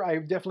try ever, I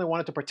definitely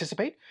wanted to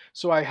participate.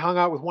 So I hung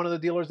out with one of the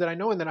dealers that I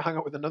know, and then I hung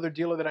out with another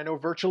dealer that I know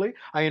virtually.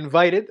 I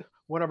invited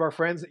one of our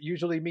friends that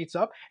usually meets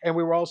up, and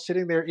we were all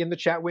sitting there in the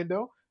chat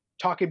window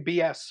talking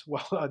BS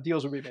while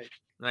deals were being made.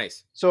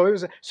 Nice. So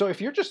if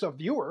you're just a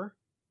viewer,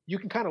 you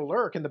can kind of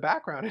lurk in the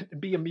background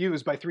and be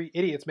amused by 3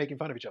 idiots making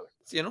fun of each other.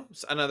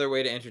 It's another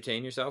way to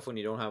entertain yourself when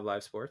you don't have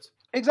live sports.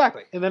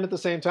 Exactly. And then at the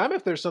same time,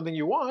 if there's something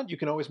you want, you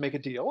can always make a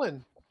deal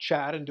and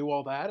chat and do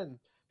all that, and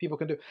people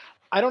can do.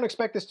 I don't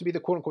expect this to be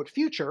the quote unquote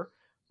future,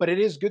 But it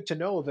is good to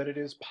know that it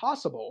is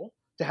possible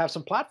to have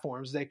some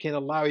platforms that can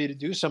allow you to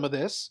do some of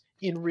this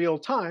in real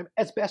time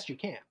as best you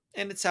can.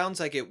 And it sounds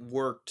like it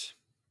worked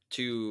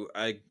to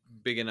a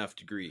big enough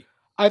degree.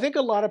 I think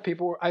a lot of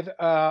people,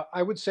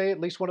 I would say at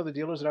least one of the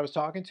dealers that I was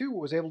talking to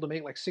was able to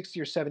make like 60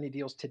 or 70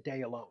 deals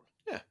today alone.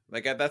 Yeah,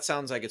 like that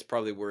sounds like it's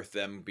probably worth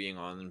them being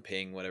on and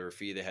paying whatever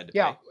fee they had to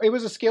Yeah, pay. it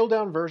was a scaled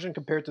down version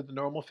compared to the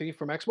normal fee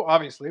from Expo,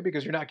 obviously,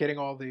 because you're not getting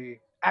all the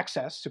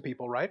access to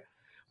people, right?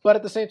 But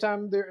at the same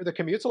time, the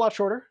commute's a lot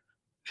shorter.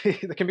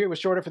 The commute was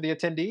shorter for the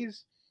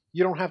attendees.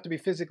 You don't have to be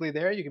physically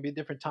there. You can be in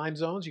different time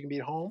zones. You can be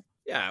at home.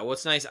 Yeah,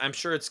 what's nice, I'm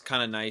sure it's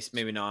kind of nice,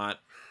 maybe not.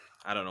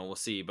 I don't know, we'll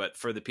see. But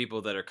for the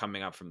people that are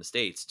coming up from the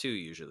States too,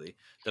 usually,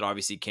 that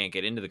obviously can't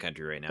get into the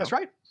country right now. That's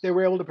right. They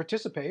were able to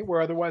participate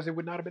where otherwise they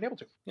would not have been able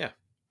to. Yeah.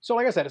 So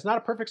like I said, it's not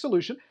a perfect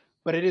solution,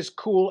 but it is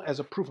cool as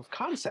a proof of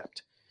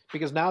concept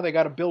because now they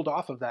got to build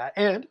off of that.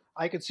 And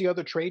I could see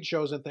other trade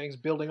shows and things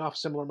building off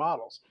similar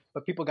models,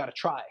 but people got to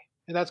try.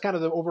 And that's kind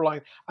of the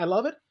overlying. I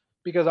love it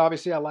because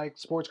obviously I like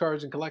sports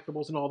cars and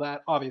collectibles and all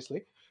that,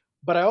 obviously.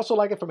 But I also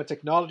like it from a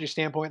technology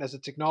standpoint as a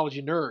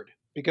technology nerd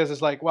because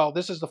it's like, well,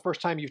 this is the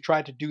first time you've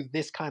tried to do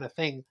this kind of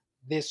thing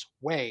this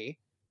way.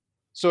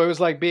 So it was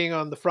like being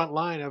on the front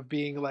line of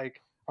being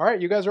like, all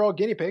right, you guys are all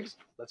guinea pigs.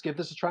 Let's give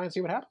this a try and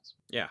see what happens.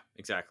 Yeah,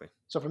 exactly.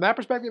 So from that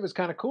perspective, it was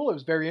kind of cool. It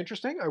was very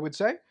interesting, I would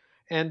say.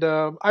 And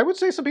I would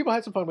say some people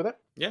had some fun with it.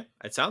 Yeah,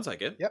 it sounds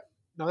like it. Yep.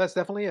 No, that's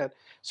definitely it.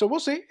 So we'll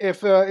see.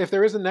 If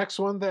there is a next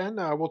one, then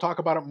we'll talk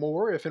about it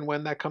more if and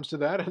when that comes to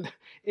that. And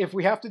if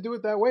we have to do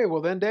it that way,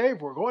 well then,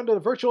 Dave, we're going to the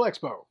virtual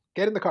expo.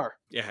 Get in the car.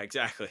 Yeah,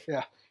 exactly.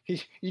 Yeah.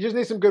 You just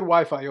need some good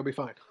Wi-Fi. You'll be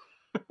fine.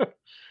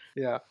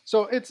 Yeah.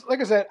 So it's, like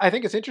I said, I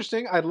think it's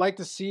interesting. I'd like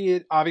to see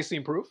it obviously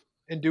improve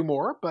and do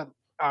more, but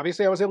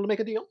obviously I was able to make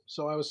a deal.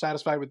 So I was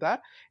satisfied with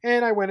that.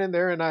 And I went in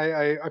there and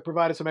I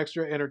provided some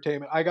extra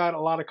entertainment. I got a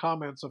lot of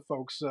comments of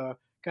folks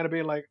kind of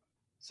being like,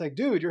 it's like,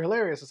 dude, you're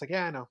hilarious. It's like,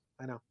 yeah, I know.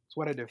 It's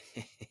what I do.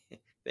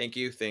 Thank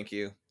you.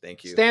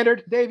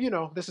 Standard. Dave,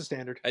 this is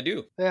standard. I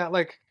do. Yeah,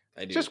 I do.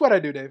 It's just what I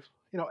do, Dave.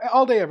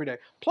 All day, every day.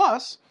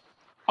 Plus,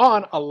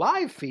 on a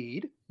live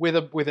feed with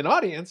an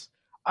audience,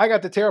 I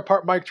got to tear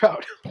apart Mike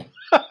Trout.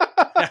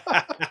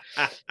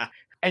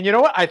 And you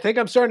know what? I think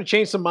I'm starting to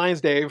change some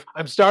minds, Dave.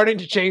 I'm starting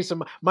to change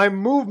some. My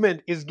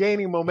movement is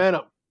gaining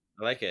momentum.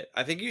 I like it.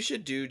 I think you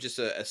should do just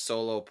a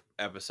solo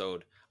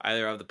episode,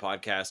 either of the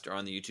podcast or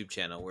on the YouTube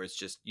channel, where it's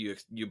just you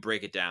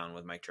break it down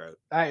with Mike Trout.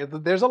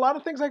 There's a lot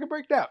of things I could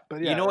break down,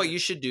 but yeah. You know what you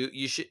should do?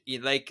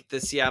 Like the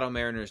Seattle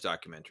Mariners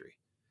documentary.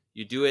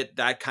 You do it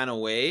that kind of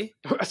way.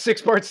 A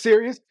 6-part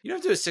series? You don't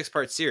have to do a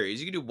 6-part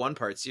series. You can do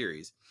 1-part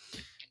series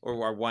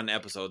or 1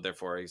 episode,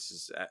 therefore it's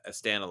just a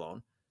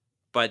standalone.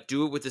 But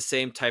do it with the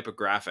same type of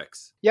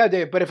graphics. Yeah,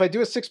 Dave, but if I do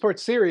a 6-part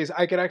series,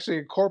 I could actually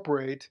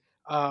incorporate,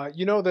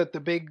 that the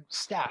big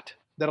stat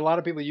that a lot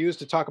of people use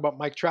to talk about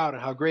Mike Trout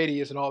and how great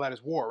he is and all that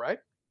is WAR, right?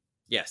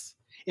 Yes.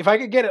 If I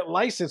could get it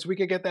licensed, we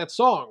could get that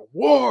song,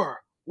 WAR,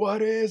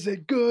 what is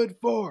it good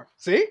for?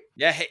 See?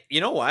 Yeah, hey,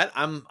 you know what?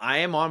 I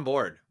am on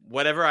board.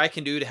 Whatever I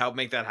can do to help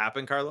make that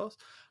happen, Carlos,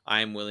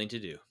 I am willing to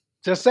do.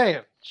 Just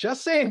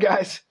saying,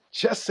 guys.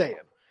 Just saying.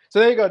 So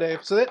there you go,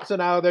 Dave. So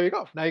now there you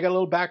go. Now you got a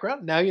little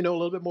background. Now you know a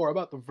little bit more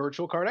about the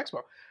Virtual Card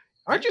Expo.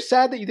 Aren't you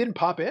sad that you didn't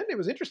pop in? It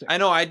was interesting. I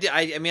know. I did.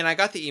 I mean, I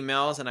got the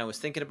emails and I was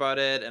thinking about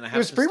it, and I have. It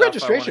was free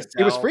registration.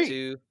 It was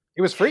free.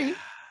 It was free.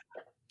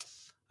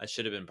 I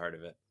should have been part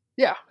of it.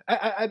 Yeah.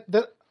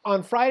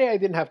 On Friday I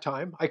didn't have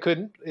time. I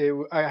couldn't.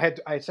 I had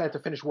to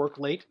finish work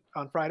late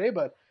on Friday,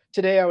 but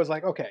today I was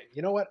like, okay,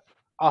 you know what?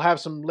 I'll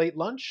have some late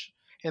lunch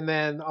and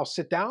then I'll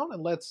sit down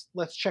and let's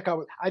check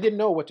out. I didn't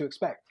know what to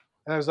expect.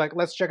 And I was like,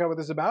 let's check out what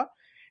this is about.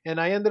 And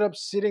I ended up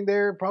sitting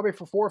there probably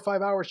for 4 or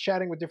 5 hours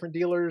chatting with different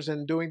dealers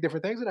and doing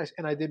different things.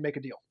 And I did make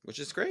a deal. Which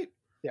is great.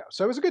 Yeah.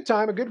 So it was a good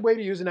time, a good way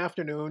to use an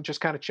afternoon, just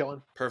kind of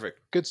chilling. Perfect.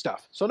 Good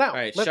stuff. So now. All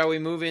right. Shall we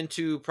move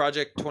into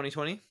Project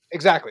 2020?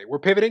 Exactly. We're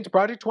pivoting to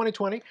Project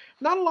 2020.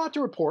 Not a lot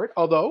to report,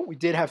 although we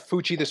did have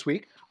Fucci this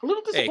week. A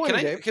little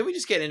disappointing, Dave. Can we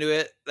just get into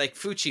it? Like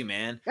Fucci,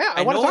 man. Yeah,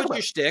 I know it's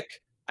your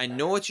shtick. I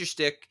know it's your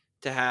shtick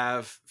to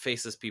have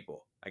faceless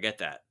people. I get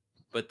that.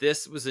 But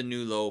this was a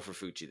new low for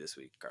Fucci this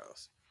week,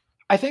 Carlos.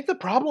 I think the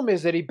problem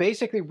is that he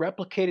basically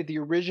replicated the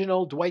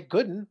original Dwight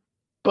Gooden,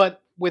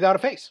 but without a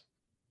face.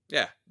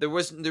 Yeah, there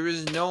was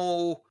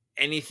no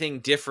anything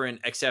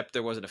different except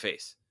there wasn't a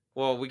face.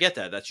 Well, we get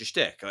that. That's your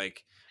shtick.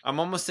 Like, I'm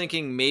almost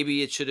thinking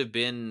maybe it should have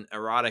been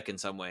erotic in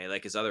some way,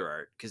 like his other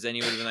art, because then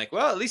you would have been like,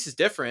 well, at least it's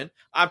different.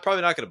 I'm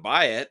probably not going to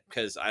buy it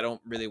because I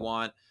don't really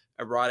want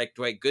erotic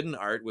Dwight Gooden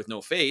art with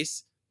no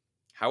face.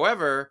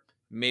 However,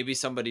 maybe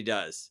somebody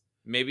does.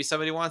 Maybe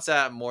somebody wants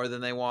that more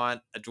than they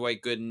want a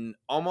Dwight Gooden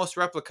almost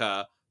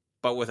replica,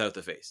 but without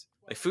the face.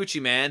 Like,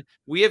 Fucci, man,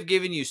 we have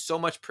given you so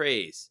much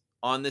praise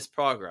on this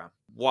program.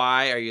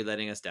 Why are you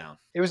letting us down?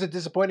 It was a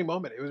disappointing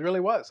moment. It really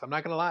was. I'm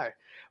not going to lie.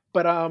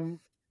 But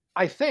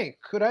I think,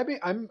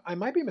 I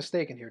might be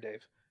mistaken here,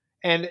 Dave.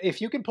 And if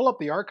you can pull up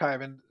the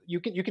archive and you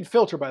can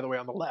filter, by the way,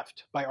 on the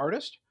left by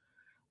artist.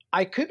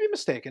 I could be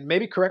mistaken.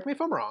 Maybe correct me if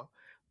I'm wrong.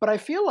 But I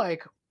feel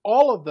like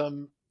all of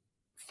them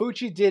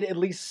Fuji did at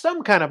least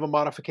some kind of a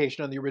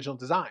modification on the original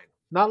design.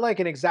 Not like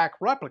an exact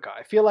replica.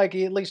 I feel like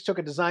he at least took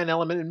a design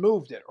element and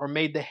moved it, or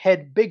made the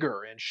head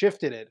bigger and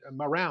shifted it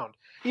around.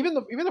 Even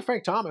the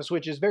Frank Thomas,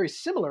 which is very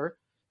similar,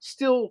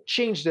 still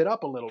changed it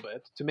up a little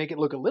bit to make it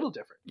look a little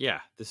different. Yeah,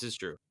 this is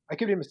true. I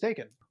could be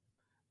mistaken,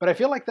 but I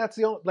feel like that's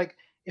the only, like,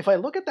 if I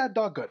look at that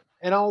Doc Good,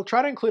 and I'll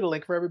try to include a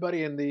link for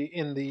everybody in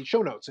the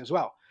show notes as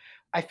well.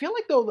 I feel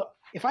like though,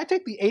 if I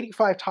take the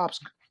 85 Topps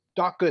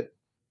Doc Good,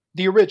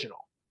 the original,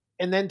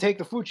 and then take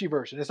the Fuji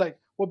version, it's like,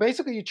 well,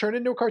 basically you turned it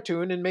into a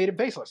cartoon and made it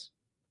faceless.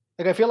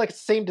 Like, I feel like it's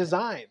the same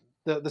design,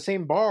 the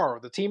same bar,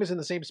 the team is in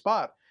the same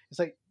spot. It's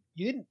like,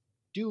 you didn't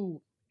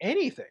do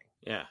anything.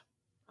 Yeah.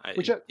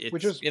 Which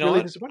was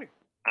really disappointing.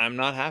 I'm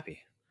not happy.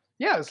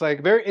 Yeah, it's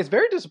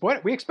very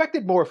disappointing. We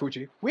expected more,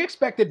 Fuji. We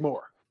expected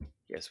more.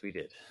 Yes, we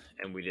did.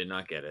 And we did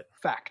not get it.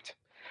 Fact.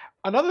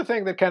 Another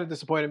thing that kind of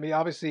disappointed me,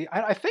 obviously,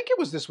 I think it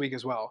was this week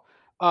as well.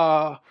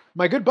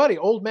 My good buddy,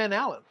 Old Man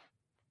Allen.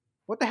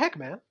 What the heck,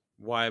 man?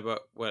 Why,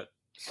 but what?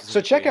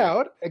 So check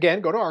out,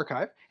 again, go to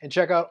Archive and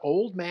check out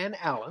Old Man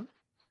Allen.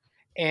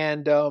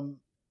 And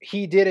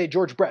he did a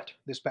George Brett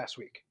this past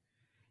week.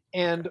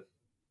 And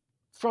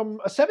from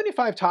a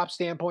 75 Topps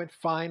standpoint,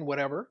 fine,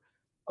 whatever.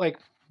 Like,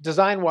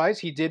 design-wise,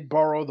 he did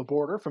borrow the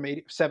border from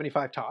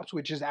 75 Topps,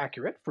 which is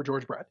accurate for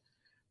George Brett.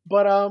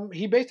 But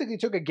he basically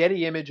took a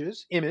Getty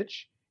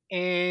image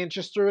and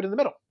just threw it in the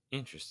middle.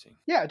 Interesting.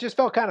 Yeah, it just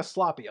felt kind of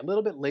sloppy, a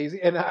little bit lazy.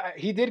 And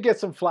he did get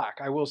some flack,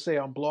 I will say,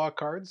 on Blowout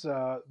Cards,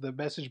 the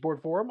message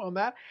board forum on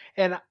that.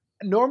 And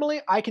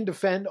normally I can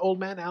defend Old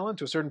Man Allen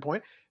to a certain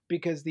point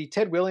because the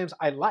Ted Williams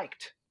I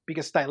liked,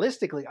 because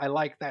stylistically I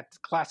liked that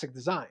classic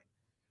design.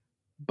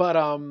 But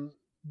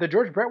the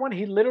George Brett one,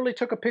 he literally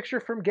took a picture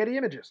from Getty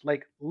Images,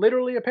 like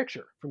literally a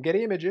picture from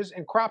Getty Images,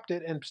 and cropped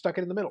it and stuck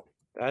it in the middle.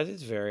 That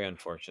is very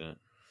unfortunate.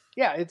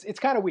 Yeah, it's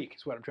kind of weak,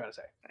 is what I'm trying to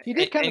say. He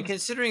did and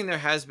considering there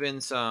has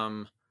been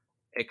some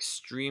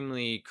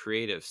extremely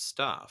creative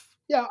stuff.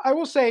 Yeah, I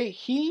will say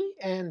he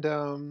and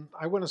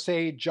I want to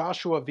say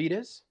Joshua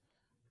Vides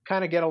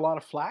kind of get a lot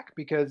of flack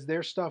because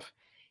their stuff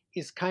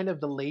is kind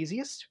of the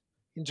laziest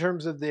in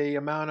terms of the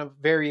amount of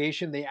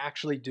variation they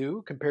actually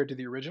do compared to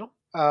the original.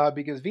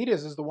 Because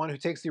Vides is the one who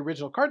takes the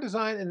original card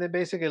design and then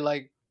basically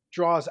like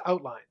draws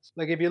outlines.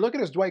 Like if you look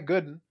at his Dwight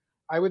Gooden,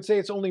 I would say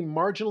it's only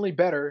marginally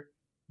better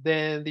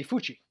than the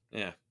Fuji.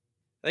 Yeah.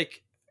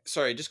 Like,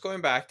 sorry, just going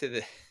back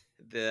to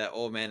the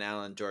Old Man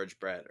Allen George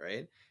Brett,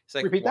 right? It's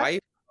like, Repeat why?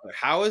 That?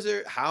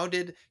 How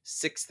did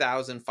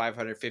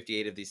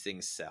 6,558 of these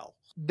things sell?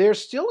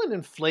 There's still an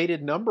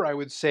inflated number, I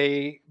would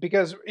say,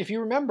 because if you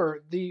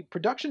remember, the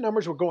production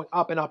numbers were going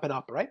up and up and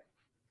up, right?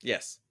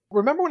 Yes.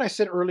 Remember when I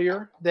said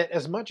earlier that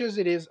as much as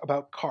it is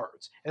about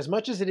cards, as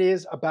much as it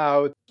is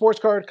about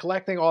sports card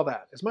collecting, all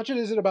that, as much as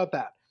it is about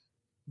that,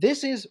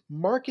 this is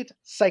market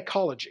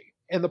psychology.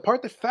 And the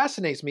part that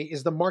fascinates me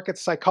is the market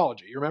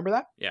psychology. You remember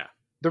that? Yeah.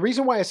 The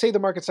reason why I say the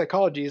market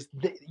psychology is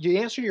the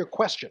answer to your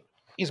question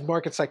is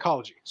market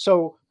psychology.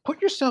 So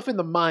put yourself in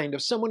the mind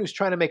of someone who's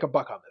trying to make a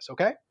buck on this,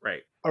 okay?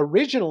 Right.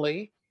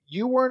 Originally,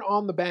 you weren't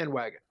on the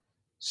bandwagon.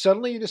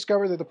 Suddenly you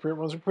discover that the print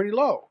runs were pretty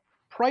low.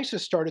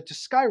 Prices started to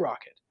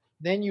skyrocket.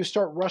 Then you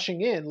start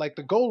rushing in like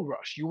the gold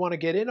rush. You want to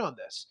get in on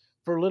this.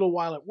 For a little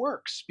while it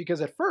works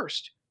because at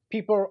first,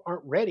 people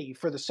aren't ready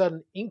for the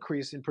sudden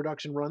increase in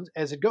production runs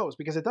as it goes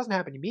because it doesn't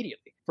happen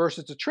immediately. First,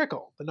 it's a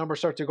trickle. The numbers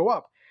start to go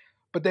up,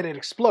 but then it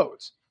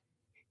explodes.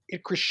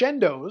 It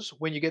crescendos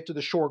when you get to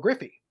the Shore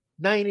Griffey,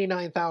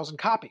 99,000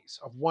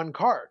 copies of one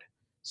card.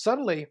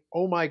 Suddenly,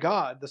 oh my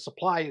God, the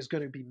supply is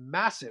going to be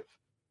massive.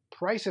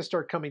 Prices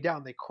start coming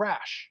down. They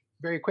crash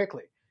very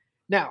quickly.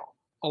 Now,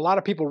 a lot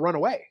of people run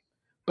away.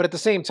 But at the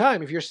same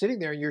time, if you're sitting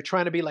there and you're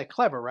trying to be like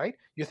clever, right?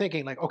 You're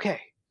thinking like,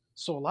 okay,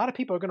 so a lot of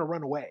people are going to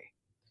run away.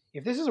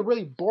 If this is a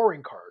really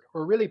boring card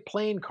or a really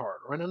plain card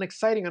or an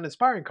unexciting,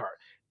 uninspiring card,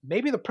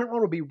 maybe the print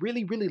run will be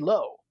really, really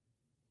low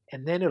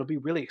and then it'll be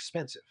really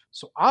expensive.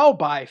 So I'll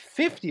buy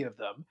 50 of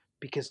them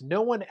because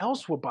no one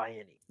else will buy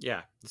any.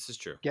 Yeah, this is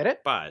true. Get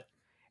it? But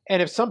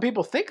and if some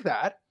people think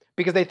that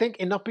because they think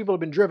enough people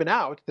have been driven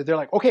out that they're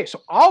like, okay,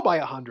 so I'll buy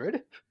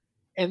 100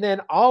 and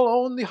then I'll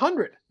own the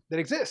 100 that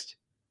exist.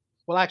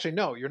 Well, actually,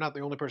 no, you're not the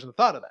only person that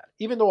thought of that,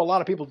 even though a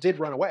lot of people did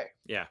run away.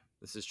 Yeah,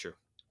 this is true.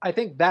 I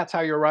think that's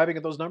how you're arriving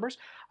at those numbers.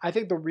 I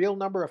think the real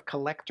number of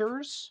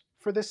collectors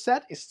for this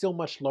set is still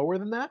much lower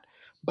than that.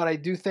 But I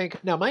do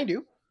think, now mind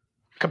you,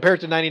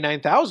 compared to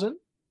 99,000,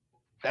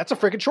 that's a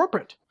freaking short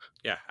print.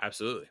 Yeah,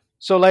 absolutely.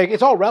 So like,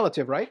 it's all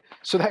relative, right?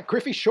 So that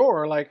Griffey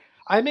Shore, like,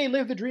 I may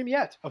live the dream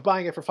yet of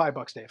buying it for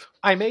 $5, Dave.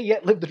 I may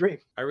yet live the dream.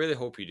 I really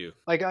hope you do.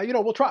 Like,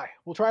 we'll try.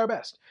 We'll try our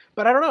best.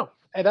 But I don't know.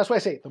 And that's why I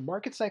say the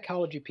market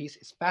psychology piece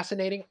is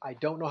fascinating. I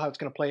don't know how it's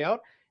going to play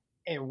out.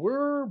 And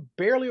we're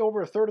barely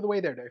over a third of the way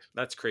there, Dave.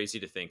 That's crazy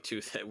to think,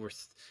 too, that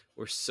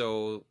we're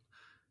so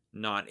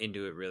not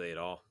into it really at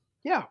all.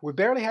 Yeah, we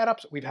barely had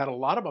ups. We've had a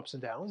lot of ups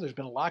and downs. There's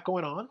been a lot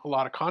going on, a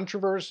lot of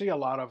controversy, a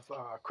lot of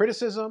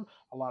criticism,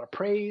 a lot of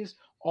praise,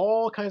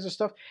 all kinds of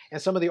stuff.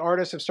 And some of the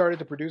artists have started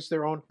to produce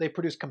their own. They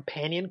produce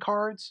companion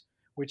cards,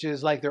 which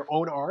is like their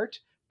own art,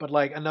 but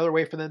like another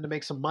way for them to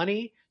make some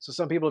money. So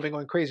some people have been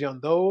going crazy on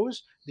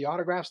those. The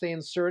autographs they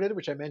inserted,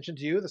 which I mentioned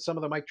to you, that some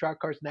of the Mike Trout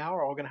cards now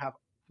are all going to have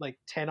like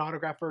 10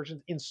 autograph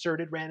versions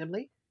inserted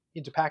randomly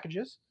into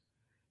packages.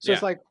 So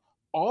it's like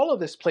all of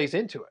this plays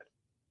into it.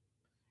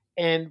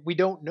 And we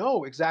don't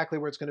know exactly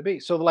where it's going to be.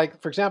 So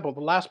like, for example,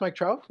 the last Mike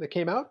Trout that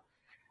came out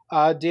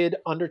did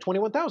under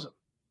 21,000,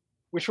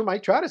 which for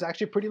Mike Trout is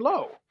actually pretty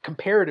low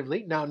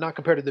comparatively. Now, not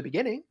compared to the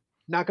beginning,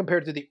 not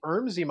compared to the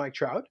Ermsey Mike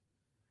Trout,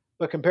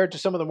 but compared to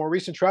some of the more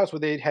recent Trouts where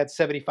they had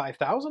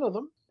 75,000 of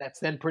them,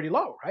 that's then pretty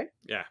low, right?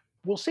 Yeah.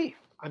 We'll see.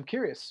 I'm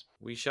curious.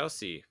 We shall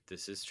see.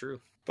 This is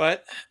true.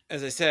 But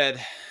as I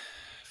said,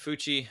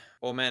 Fucci,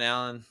 Old Man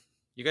Allen,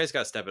 you guys got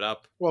to step it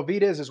up. Well,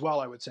 Vitas as well,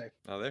 I would say.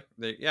 Oh,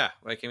 yeah.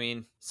 Like, I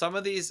mean, some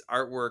of these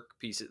artwork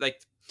pieces,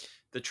 like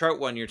the Trout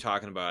one you're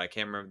talking about, I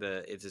can't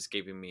remember it's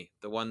escaping me.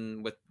 The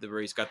one with where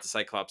he's got the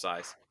Cyclops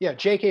eyes. Yeah,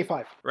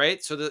 JK5.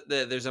 Right? So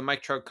there's a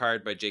Mike Trout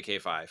card by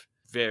JK5.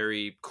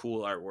 Very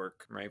cool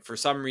artwork, right? For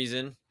some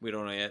reason, we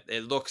don't know yet.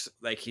 It looks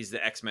like he's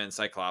the X-Men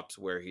Cyclops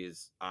where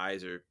his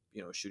eyes are,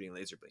 shooting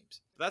laser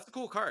beams. That's a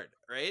cool card,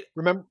 right?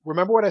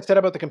 Remember what I said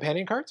about the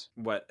companion cards?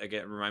 What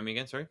again? Remind me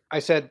again, sorry? I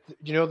said,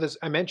 this.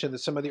 I mentioned that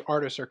some of the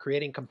artists are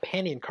creating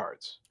companion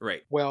cards.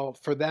 Right. Well,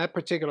 for that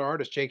particular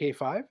artist,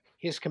 JK5,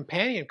 his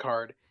companion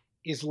card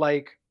is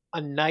like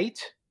a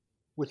knight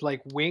with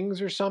like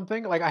wings or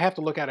something. Like I have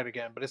to look at it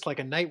again, but it's like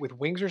a knight with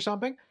wings or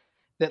something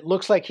that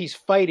looks like he's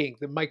fighting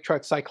the Mike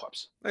Trout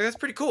Cyclops. Like, that's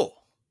pretty cool.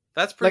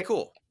 That's pretty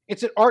cool.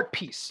 It's an art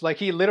piece. Like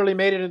he literally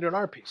made it into an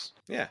art piece.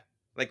 Yeah.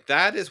 Like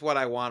that is what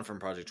I want from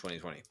Project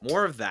 2020.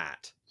 More of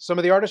that. Some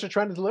of the artists are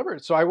trying to deliver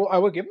it. So I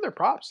will give them their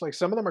props. Like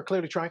some of them are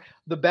clearly trying.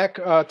 The Beck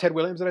Ted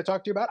Williams that I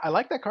talked to you about, I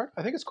like that card.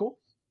 I think it's cool.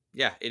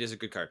 Yeah, it is a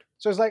good card.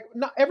 So it's like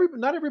not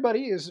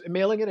everybody is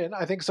mailing it in.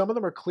 I think some of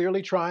them are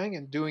clearly trying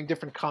and doing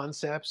different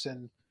concepts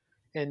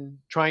and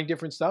trying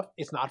different stuff.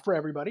 It's not for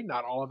everybody.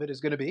 Not all of it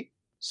is going to be.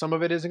 Some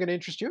of it isn't going to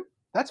interest you.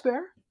 That's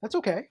fair. That's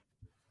okay.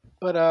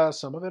 But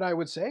some of it, I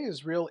would say,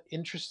 is real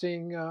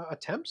interesting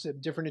attempts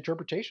at different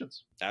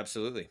interpretations.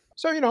 Absolutely.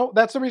 So,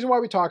 that's the reason why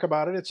we talk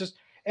about it. It's just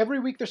every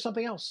week there's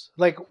something else.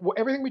 Like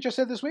everything we just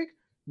said this week,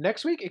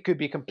 next week it could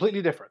be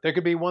completely different. There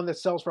could be one that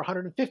sells for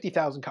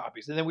 150,000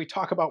 copies, and then we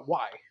talk about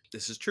why.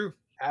 This is true.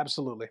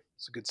 Absolutely.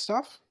 It's good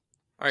stuff.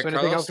 All right, so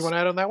anything else you want to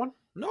add on that one?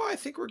 No, I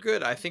think we're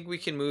good. I think we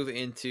can move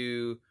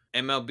into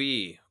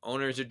MLB.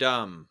 Owners are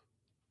dumb.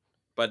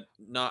 But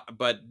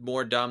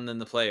more dumb than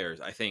the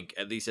players, I think,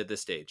 at least at this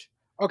stage.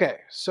 Okay,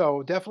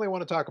 so definitely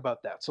want to talk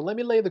about that. So let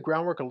me lay the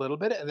groundwork a little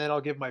bit, and then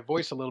I'll give my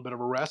voice a little bit of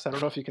a rest. I don't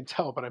know if you can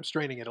tell, but I'm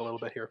straining it a little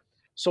bit here.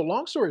 So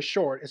long story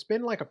short, it's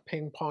been like a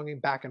ping-ponging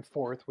back and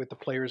forth with the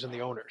players and the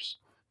owners.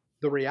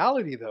 The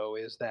reality, though,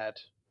 is that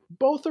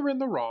both are in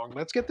the wrong.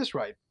 Let's get this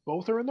right.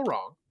 Both are in the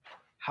wrong.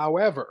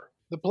 However,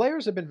 the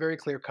players have been very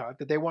clear-cut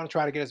that they want to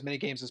try to get as many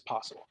games as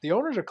possible. The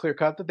owners are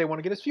clear-cut that they want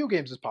to get as few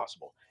games as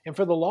possible. And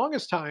for the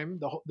longest time,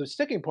 the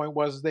sticking point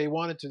was they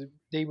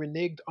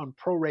reneged on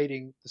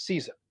prorating the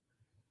season.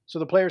 So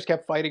the players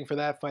kept fighting for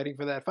that.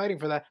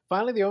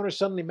 Finally, the owners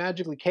suddenly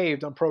magically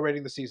caved on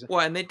prorating the season. Well,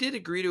 and they did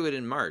agree to it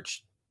in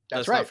March.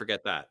 Let's not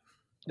forget that.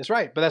 That's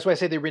right. But that's why I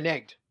say they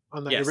reneged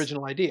on the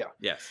original idea.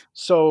 Yes.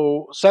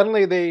 So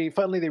suddenly they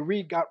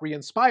got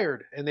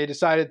re-inspired, and they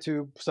decided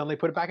to suddenly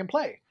put it back in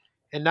play.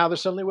 And now they're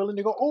suddenly willing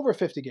to go over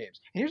 50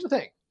 games. And here's the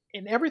thing.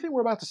 In everything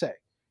we're about to say,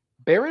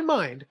 bear in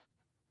mind,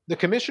 the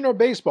commissioner of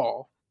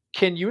baseball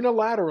can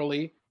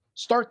unilaterally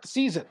start the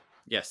season.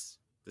 Yes,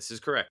 this is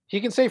correct. He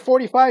can say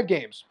 45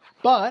 games.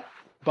 But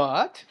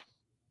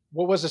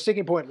what was the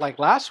sticking point like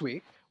last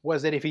week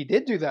was that if he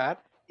did do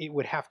that, it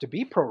would have to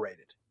be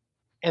prorated.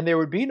 And there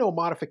would be no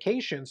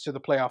modifications to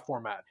the playoff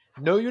format.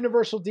 No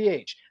universal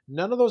DH.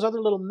 None of those other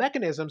little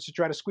mechanisms to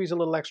try to squeeze a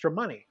little extra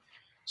money.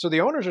 So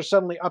the owners are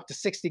suddenly up to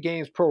 60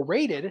 games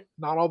prorated.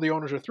 Not all the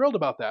owners are thrilled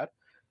about that.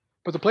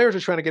 But the players are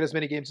trying to get as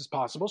many games as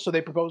possible, so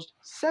they proposed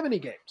 70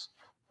 games.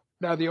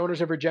 Now the owners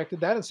have rejected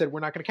that and said,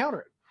 we're not going to counter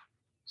it.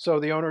 So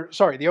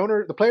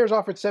the players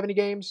offered 70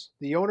 games.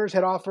 The owners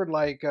had offered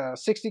like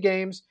 60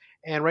 games.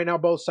 And right now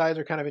both sides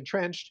are kind of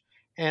entrenched.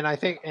 And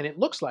it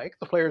looks like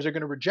the players are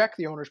going to reject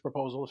the owner's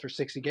proposal for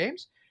 60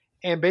 games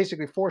and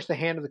basically force the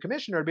hand of the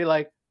commissioner to be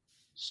like,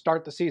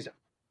 start the season.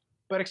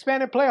 But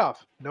expanded playoff,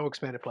 no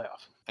expanded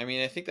playoff. I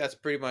mean, I think that's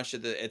pretty much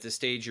at the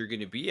stage you're going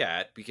to be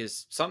at,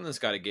 because something's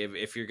got to give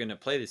if you're going to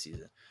play the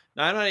season.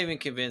 Now, I'm not even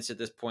convinced at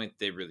this point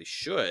they really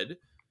should,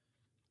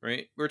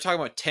 right? We're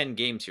talking about 10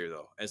 games here,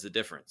 though, as the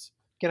difference.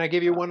 Can I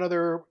give you one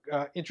other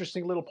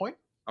interesting little point?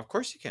 Of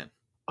course you can.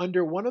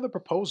 Under one of the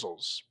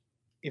proposals,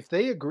 if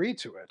they agree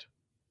to it,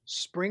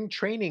 spring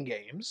training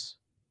games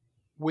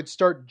would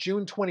start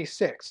June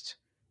 26th.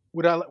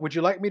 Would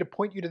you like me to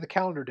point you to the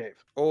calendar, Dave?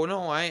 Oh,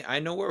 no, I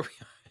know where we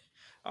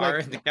are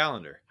in the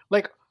calendar.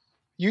 Like,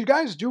 you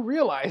guys do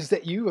realize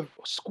that you have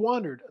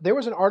squandered. There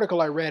was an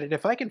article I read, and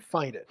if I can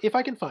find it,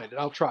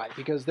 I'll try,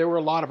 because there were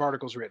a lot of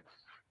articles written.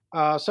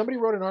 Somebody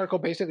wrote an article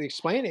basically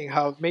explaining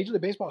how Major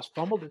League Baseball has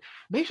fumbled it.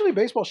 Major League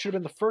Baseball should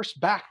have been the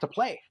first back to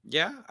play.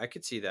 Yeah, I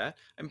could see that.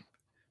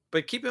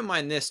 But keep in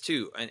mind this,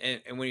 too,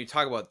 and when you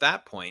talk about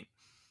that point,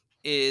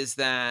 is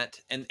that,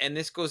 and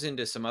this goes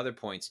into some other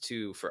points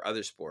too for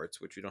other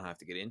sports, which we don't have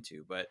to get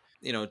into, but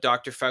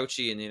Dr.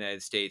 Fauci in the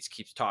United States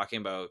keeps talking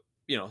about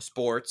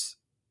sports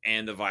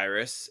and the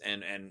virus,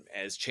 and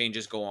as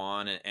changes go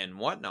on and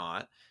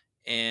whatnot,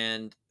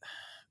 and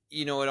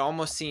it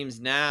almost seems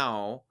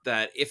now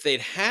that if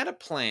they'd had a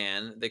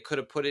plan, they could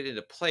have put it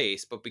into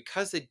place, but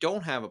because they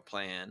don't have a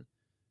plan,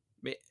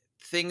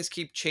 things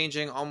keep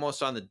changing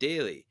almost on the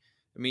daily.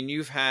 I mean,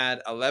 you've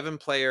had 11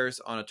 players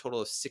on a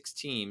total of 6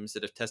 teams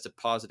that have tested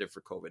positive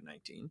for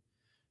COVID-19.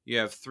 You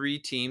have 3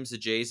 teams, the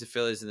Jays, the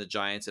Phillies, and the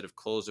Giants, that have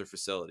closed their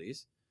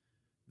facilities.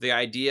 The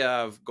idea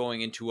of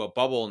going into a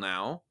bubble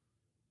now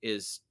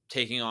is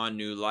taking on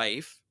new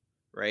life,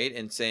 right?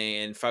 And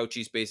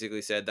Fauci's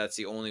basically said that's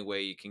the only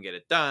way you can get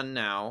it done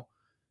now,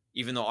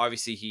 even though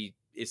obviously he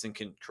is in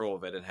control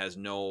of it and has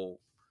no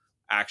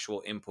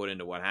actual input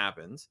into what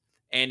happens.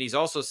 And he's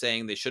also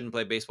saying they shouldn't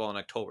play baseball in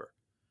October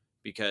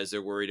because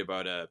they're worried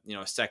about a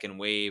second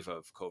wave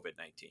of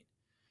COVID-19.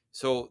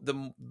 So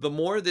the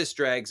more this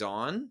drags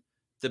on,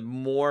 the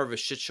more of a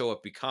shit show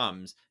it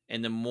becomes,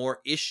 and the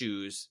more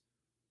issues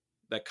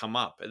that come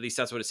up. At least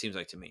that's what it seems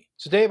like to me.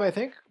 So Dave, I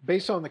think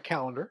based on the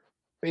calendar,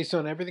 based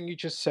on everything you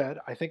just said,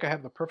 I think I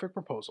have the perfect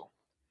proposal.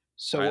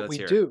 So what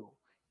we do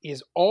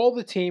is all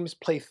the teams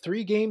play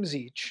 3 games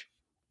each.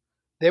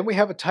 Then we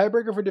have a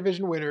tiebreaker for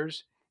division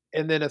winners,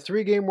 and then a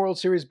 3-game World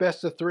Series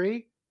best of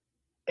 3.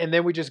 And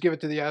then we just give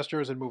it to the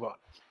Astros and move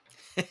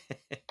on.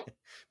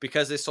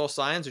 Because they stole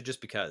signs, or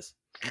just because?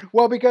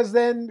 Well, because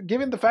then,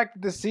 given the fact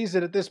that this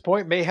season at this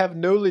point may have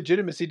no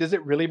legitimacy, does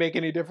it really make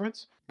any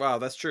difference? Wow,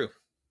 that's true.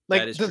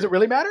 Like, does it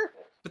really matter?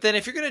 But then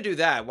if you're going to do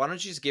that, why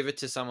don't you just give it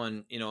to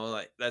someone,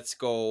 like, let's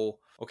go,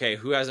 okay,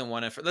 who hasn't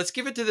won it? Let's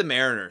give it to the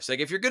Mariners. Like,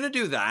 if you're going to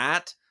do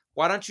that,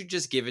 why don't you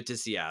just give it to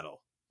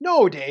Seattle?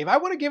 No, Dave, I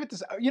want to give it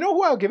to, you know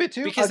who I'll give it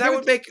to? Because that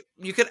would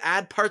you could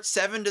add part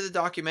 7 to the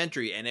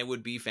documentary and it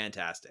would be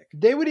fantastic.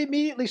 They would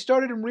immediately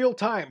start it in real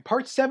time.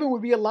 Part 7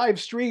 would be a live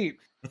stream.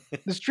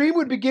 The stream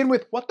would begin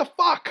with, what the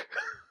fuck?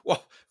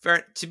 Well,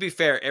 to be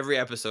fair, every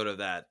episode of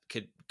that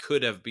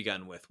could have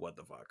begun with, what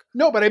the fuck?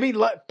 No, but I mean,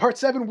 part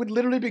 7 would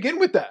literally begin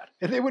with that.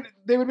 And they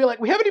would be like,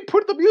 we haven't even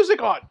put the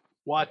music on.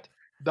 What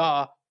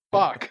the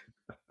fuck?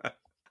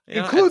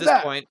 Include at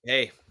this point,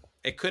 hey,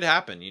 it could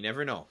happen. You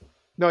never know.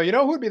 No, you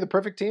know who would be the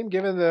perfect team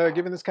given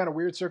this kind of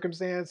weird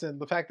circumstance and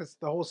the fact that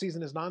the whole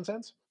season is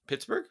nonsense?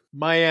 Pittsburgh?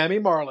 Miami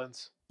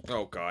Marlins.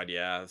 Oh, God,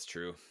 yeah, that's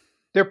true.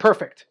 They're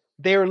perfect.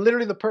 They are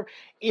literally the perfect.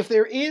 If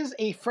there is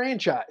a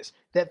franchise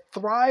that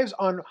thrives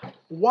on,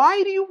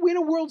 why do you win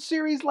a World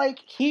Series like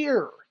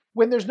here?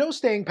 When there's no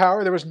staying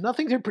power, there was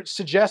nothing to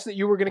suggest that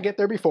you were going to get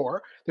there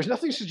before. There's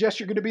nothing to suggest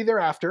you're going to be there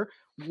after.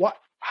 What?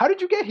 How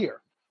did you get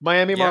here?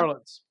 Miami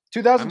Marlins.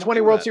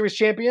 2020 World Series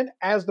champion,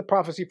 as the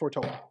prophecy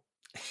foretold.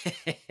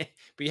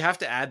 But you have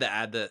to add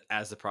the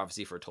as the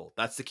prophecy foretold.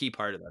 That's the key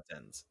part of that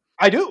sentence.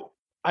 I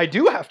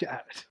do have to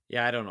add it.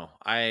 Yeah, I don't know.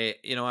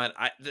 You know what?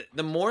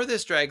 The more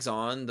this drags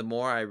on, the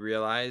more I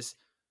realize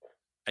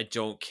I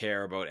don't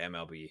care about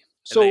MLB.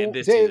 So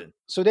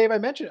Dave, I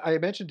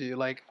mentioned to you,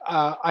 like,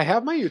 I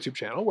have my YouTube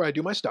channel where I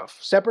do my stuff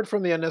separate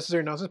from the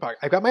Unnecessary Nonsense podcast.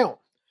 I've got my own,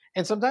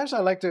 and sometimes I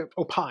like to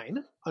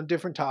opine on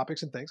different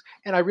topics and things.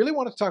 And I really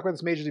wanted to talk about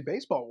this Major League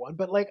Baseball one,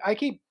 but like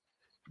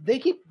they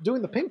keep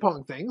doing the ping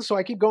pong thing, so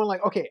I keep going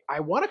like, okay, I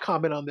want to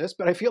comment on this,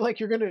 but I feel like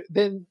you're going to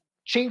then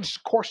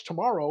change course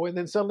tomorrow, and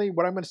then suddenly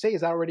what I'm going to say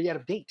is already out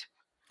of date.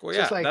 Well,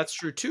 yeah, that's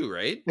true too,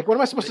 right? Like, what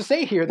am I supposed to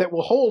say here that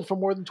will hold for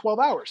more than 12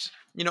 hours?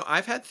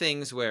 I've had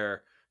things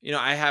where,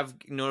 I have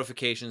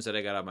notifications that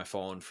I got on my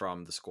phone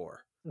from the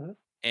score. Mm-hmm.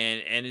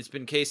 And it's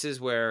been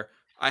cases where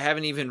I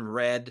haven't even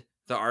read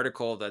the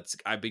article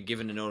I've been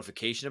given a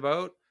notification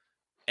about,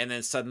 and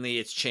then suddenly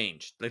it's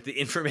changed. Like, the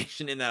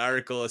information in that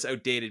article is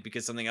outdated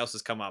because something else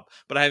has come up,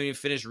 but I haven't even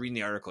finished reading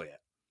the article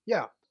yet.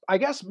 Yeah. I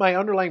guess my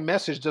underlying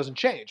message doesn't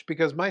change,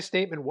 because my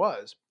statement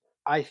was,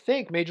 I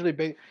think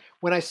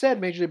when I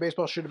said Major League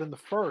Baseball should have been the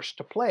first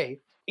to play,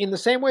 in the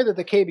same way that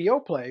the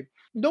KBO play,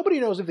 nobody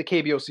knows if the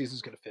KBO season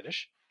is going to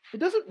finish. It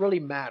doesn't really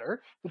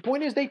matter. The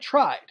point is they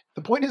tried.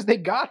 The point is they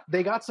got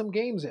some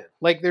games in.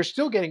 Like, they're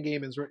still getting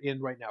games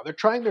in right now. They're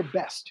trying their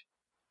best.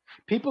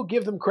 People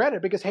give them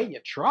credit because, hey, you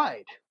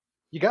tried.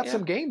 You got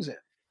some games in.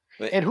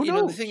 But, and who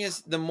knows? The thing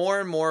is, the more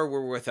and more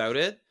we're without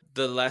it,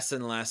 the less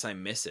and less I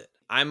miss it.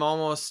 I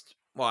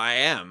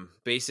am.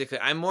 Basically,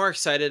 I'm more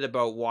excited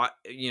about what,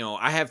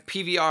 I have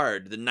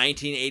PVR'd the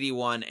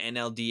 1981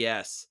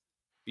 NLDS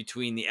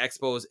between the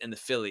Expos and the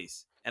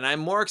Phillies. And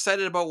I'm more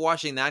excited about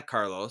watching that,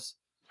 Carlos,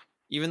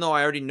 even though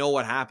I already know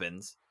what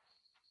happens,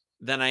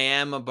 than I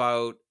am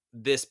about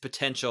this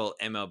potential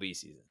MLB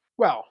season.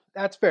 Well,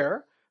 that's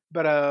fair.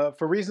 But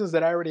for reasons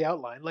that I already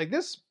outlined, like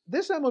this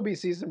MLB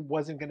season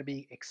wasn't going to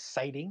be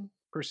exciting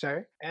per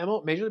se.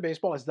 Major League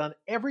Baseball has done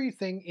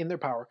everything in their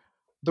power.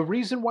 The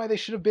reason why they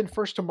should have been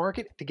first to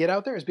market to get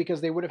out there is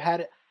because they would have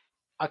had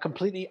a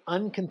completely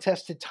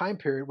uncontested time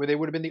period where they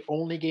would have been the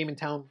only game in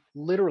town,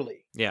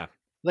 literally. Yeah.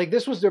 Like,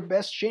 this was their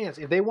best chance.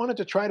 If they wanted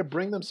to try to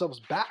bring themselves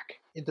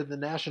back into the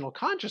national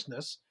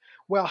consciousness,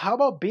 Well, how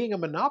about being a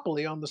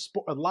monopoly on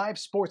a live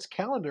sports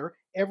calendar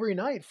every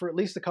night for at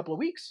least a couple of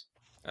weeks?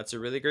 That's a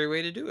really great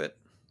way to do it.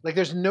 Like,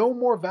 there's no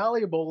more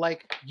valuable,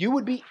 like, you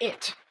would be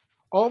it.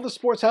 All the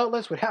sports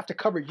outlets would have to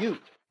cover you.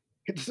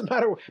 It doesn't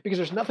matter because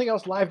there's nothing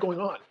else live going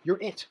on. You're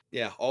it.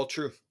 Yeah, all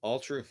true. All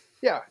true.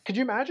 Yeah. Could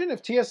you imagine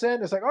if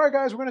TSN is like, all right,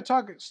 guys, we're going to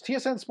talk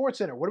TSN Sports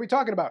Center. What are we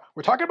talking about?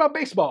 We're talking about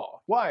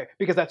baseball. Why?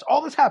 Because that's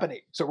all that's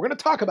happening. So we're going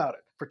to talk about it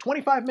for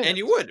 25 minutes. And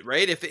you would,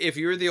 right? If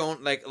you're the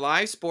only, like,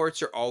 live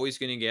sports are always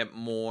going to get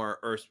more,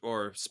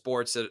 or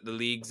sports that the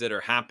leagues that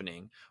are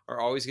happening are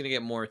always going to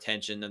get more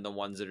attention than the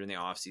ones that are in the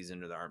off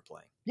season or that aren't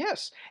playing.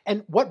 Yes.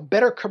 And what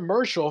better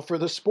commercial for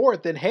the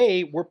sport than,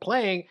 hey, we're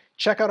playing,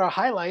 check out our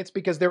highlights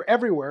because they're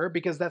everywhere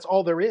because that's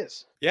all there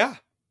is. Yeah,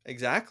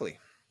 exactly.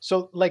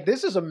 So, like,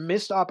 this is a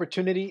missed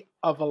opportunity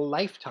of a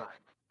lifetime,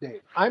 Dave.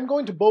 I'm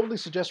going to boldly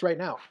suggest right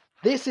now,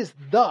 this is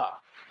the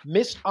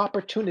missed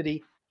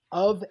opportunity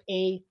of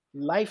a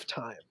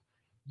lifetime.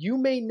 You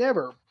may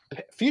never,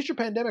 future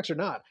pandemics or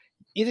not,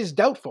 it is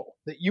doubtful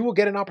that you will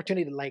get an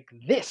opportunity like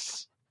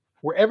this,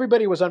 where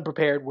everybody was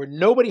unprepared, where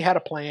nobody had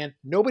a plan,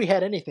 nobody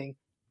had anything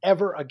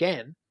ever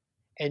again,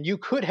 and you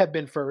could have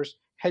been first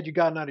had you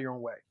gotten out of your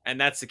own way. And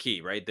that's the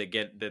key, right? They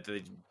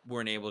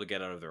weren't able to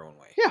get out of their own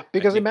way. Yeah,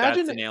 because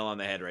imagine that's the nail on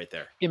the head right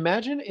there.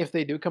 Imagine if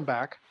they do come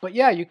back. But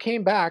yeah, you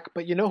came back,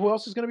 but you know who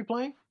else is going to be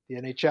playing? The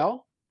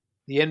NHL,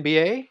 the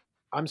NBA.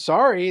 I'm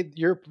sorry,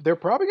 they're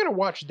probably going to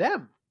watch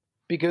them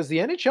because the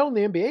NHL and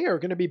the NBA are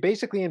going to be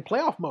basically in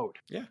playoff mode.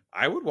 Yeah,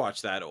 I would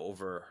watch that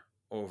over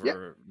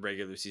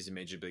regular season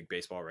Major League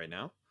Baseball right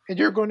now. And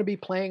you're going to be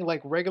playing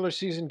like regular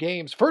season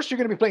games. First, you're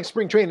going to be playing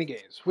spring training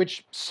games,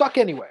 which suck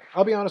anyway.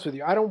 I'll be honest with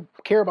you. I don't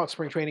care about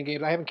spring training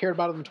games. I haven't cared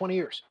about them in 20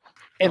 years.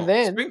 And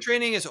then spring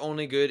training is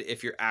only good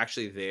if you're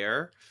actually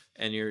there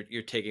and you're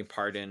taking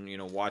part in,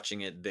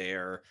 watching it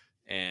there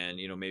and,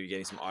 maybe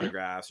getting some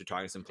autographs or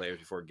talking to some players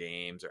before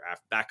games or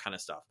after, that kind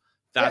of stuff.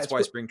 That's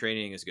why spring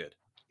training is good.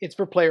 It's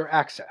for player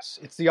access.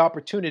 It's the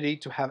opportunity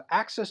to have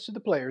access to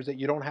the players that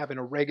you don't have in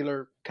a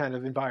regular kind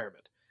of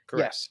environment.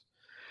 Correct. Yes.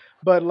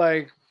 But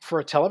like for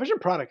a television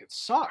product, it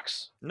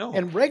sucks. No.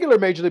 And regular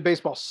Major League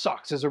Baseball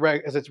sucks as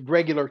its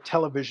regular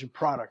television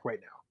product right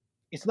now.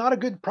 It's not a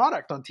good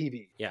product on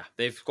TV. Yeah,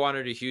 they've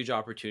squandered a huge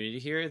opportunity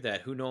here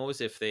that who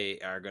knows if they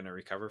are going to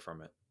recover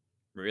from it.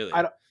 Really.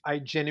 I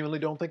genuinely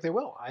don't think they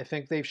will. I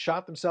think they've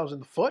shot themselves in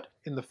the foot,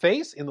 in the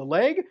face, in the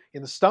leg,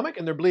 in the stomach,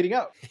 and they're bleeding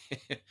out.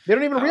 They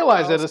don't even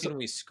realize that. Can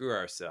we screw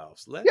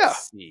ourselves?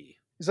 Let's see.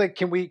 It's like,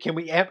 can we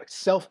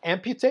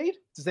self-amputate?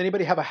 Does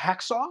anybody have a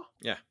hacksaw?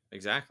 Yeah,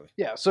 exactly.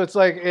 Yeah, so it's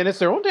like, and it's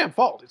their own damn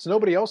fault. It's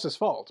nobody else's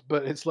fault.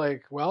 But it's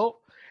like, well,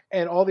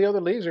 and all the other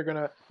leagues are going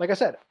to, like I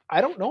said, I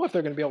don't know if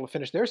they're going to be able to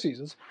finish their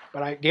seasons,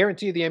 but I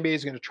guarantee the NBA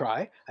is going to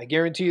try. I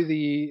guarantee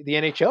the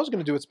NHL is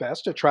going to do its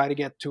best to try to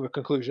get to a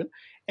conclusion.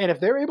 And if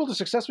they're able to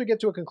successfully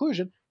get to a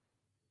conclusion,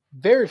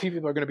 very few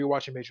people are going to be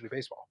watching Major League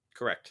Baseball.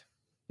 Correct.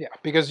 Yeah,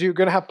 because you're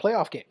going to have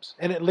playoff games.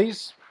 And at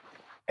least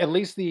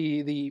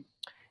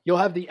you'll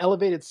have the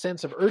elevated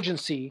sense of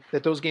urgency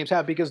that those games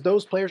have because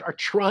those players are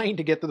trying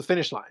to get to the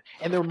finish line.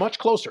 And they're much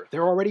closer.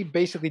 They're already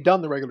basically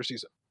done the regular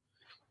season.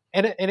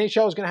 And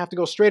NHL is going to have to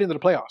go straight into the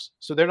playoffs.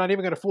 So they're not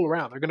even going to fool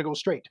around. They're going to go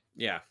straight.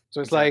 Yeah. So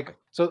it's like,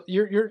 so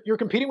you're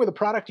competing with a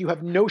product you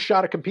have no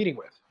shot at competing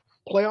with.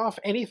 Playoff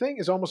anything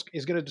is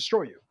going to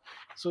destroy you.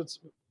 So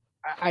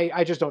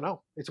I just don't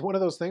know. It's one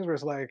of those things where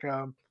it's like,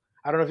 I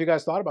don't know if you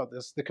guys thought about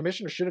this. The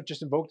commissioner should have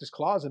just invoked his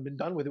clause and been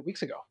done with it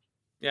weeks ago.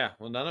 Yeah.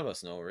 Well, none of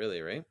us know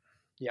really, right?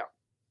 Yeah.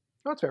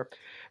 That's fair.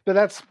 But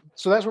that's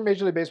where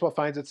Major League Baseball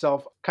finds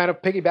itself, kind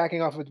of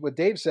piggybacking off of what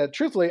Dave said.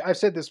 Truthfully, I've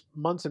said this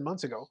months and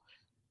months ago.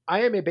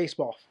 I am a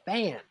baseball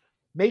fan.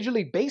 Major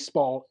League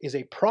Baseball is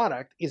a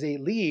product, is a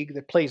league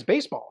that plays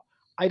baseball.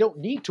 I don't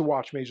need to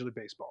watch Major League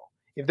Baseball.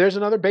 If there's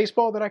another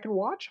baseball that I can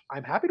watch,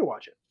 I'm happy to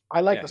watch it.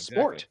 I like the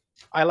sport.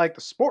 I like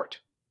the sport.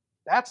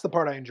 That's the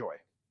part I enjoy.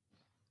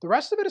 The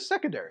rest of it is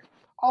secondary.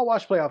 I'll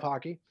watch playoff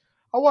hockey.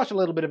 I'll watch a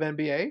little bit of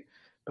NBA.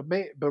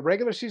 But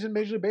regular season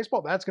Major League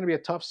Baseball, that's going to be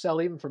a tough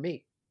sell even for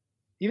me.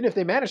 Even if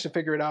they manage to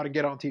figure it out and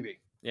get on TV.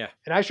 Yeah.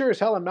 And I sure as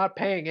hell am not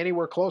paying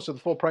anywhere close to the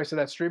full price of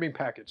that streaming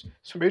package.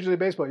 So Major League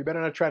Baseball, you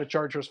better not try to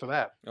charge us for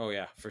that. Oh,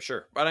 yeah, for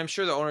sure. But I'm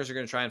sure the owners are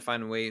going to try and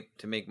find a way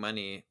to make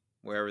money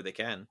wherever they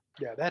can.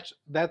 Yeah,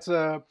 that's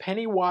a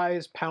penny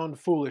wise, pound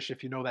foolish,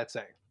 if you know that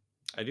saying.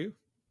 I do.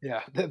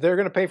 Yeah, they're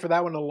going to pay for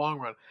that one in the long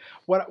run.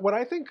 What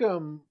I think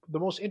the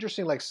most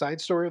interesting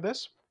side story of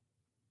this,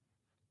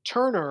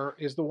 Turner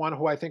is the one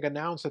who I think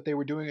announced that they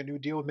were doing a new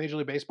deal with Major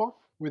League Baseball,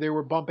 where they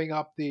were bumping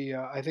up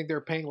I think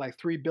they're paying like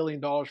 $3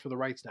 billion for the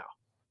rights now.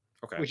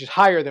 Okay. Which is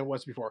higher than it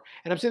was before.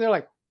 And I'm sitting there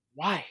like,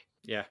 why?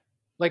 Yeah.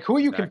 Like, who are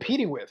you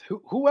competing with?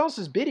 Who else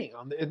is bidding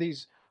on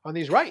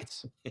these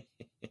rights?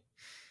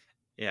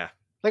 Yeah.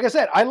 Like I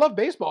said, I love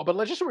baseball, but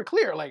just so we're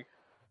clear, like,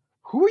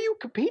 who are you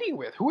competing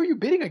with? Who are you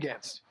bidding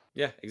against?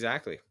 Yeah,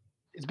 exactly.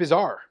 It's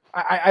bizarre.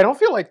 I don't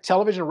feel like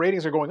television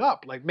ratings are going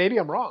up. Like, maybe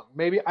I'm wrong.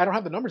 Maybe I don't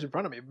have the numbers in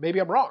front of me. Maybe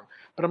I'm wrong.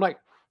 But I'm like,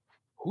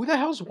 who the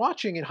hell's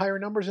watching in higher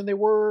numbers than they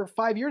were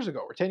 5 years ago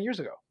or 10 years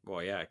ago?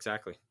 Well, yeah,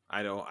 exactly.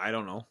 I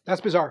don't know.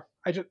 That's bizarre.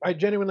 I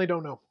genuinely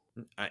don't know.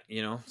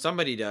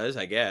 Somebody does,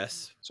 I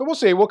guess. So we'll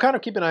see. We'll kind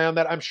of keep an eye on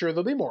that. I'm sure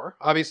there'll be more,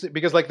 obviously,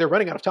 because like they're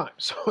running out of time.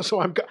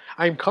 So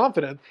I'm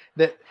confident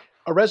that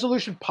a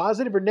resolution,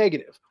 positive or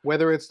negative,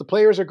 whether it's the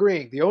players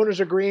agreeing, the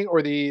owners agreeing,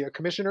 or the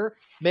commissioner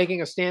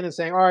making a stand and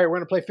saying, "All right, we're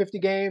going to play 50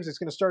 games. It's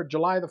going to start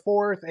July the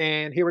 4th,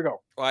 and here we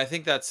go." Well, I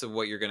think that's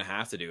what you're going to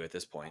have to do at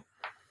this point.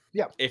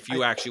 Yeah, if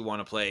you actually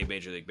want to play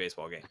Major League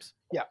Baseball games.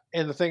 Yeah,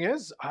 and the thing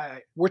is,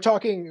 we're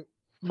talking.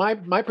 My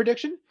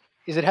prediction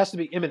is it has to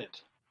be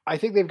imminent. I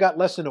think they've got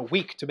less than a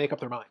week to make up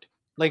their mind.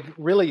 Like,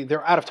 really,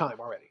 they're out of time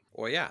already.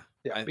 Well, yeah.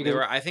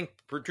 I think,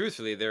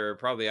 truthfully, they're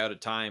probably out of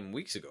time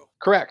weeks ago.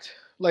 Correct.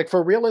 Like,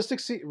 for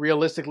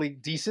realistically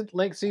decent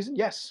length season,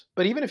 yes.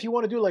 But even if you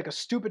want to do, like, a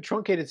stupid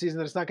truncated season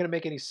that's not going to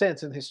make any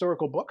sense in the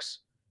historical books,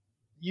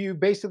 you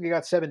basically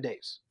got 7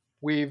 days.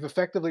 We've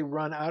effectively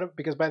run out of,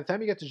 because by the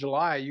time you get to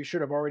July, you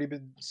should have already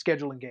been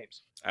scheduling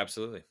games.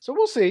 Absolutely. So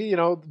we'll see,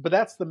 but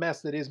that's the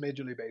mess that is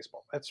Major League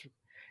Baseball.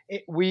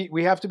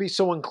 We have to be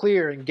so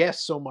unclear and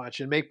guess so much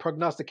and make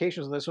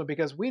prognostications on this one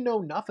because we know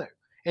nothing.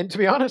 And to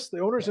be honest, the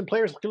owners and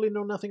players clearly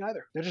know nothing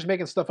either. They're just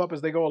making stuff up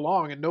as they go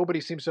along, and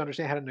nobody seems to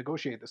understand how to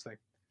negotiate this thing.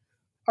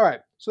 All right,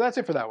 so that's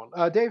it for that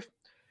one. Dave,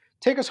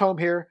 take us home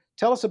here.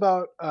 Tell us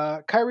about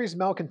Kyrie's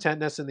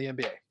malcontentness in the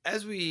NBA.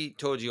 As we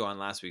told you on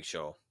last week's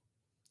show,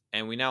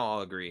 and we now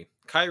all agree,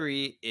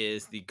 Kyrie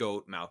is the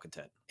GOAT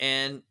malcontent.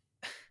 And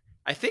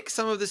I think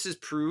some of this is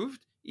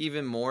proved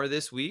even more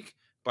this week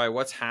by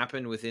what's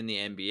happened within the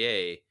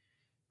NBA,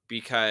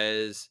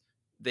 because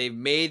they've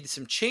made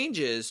some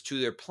changes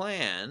to their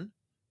plan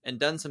and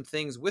done some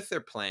things with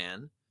their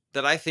plan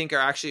that I think are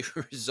actually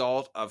a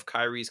result of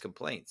Kyrie's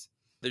complaints.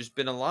 There's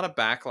been a lot of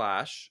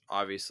backlash,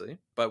 obviously,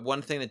 but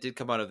one thing that did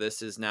come out of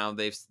this is now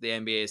the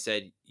NBA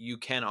said you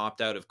can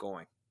opt out of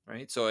going,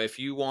 right? So if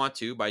you want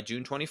to, by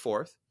June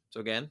 24th, so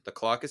again, the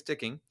clock is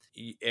ticking.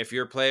 If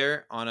you're a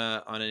player on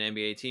an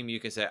NBA team, you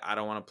can say, I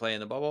don't want to play in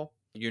the bubble.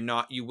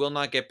 You will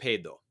not get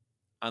paid though,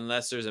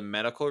 unless there's a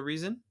medical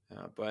reason.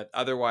 But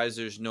otherwise,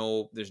 there's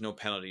no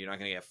penalty. You're not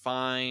going to get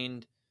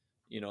fined.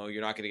 You're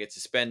not going to get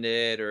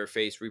suspended or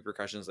face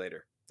repercussions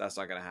later. That's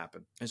not going to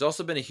happen. There's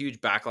also been a huge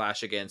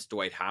backlash against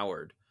Dwight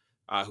Howard,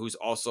 who's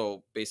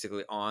also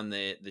basically on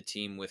the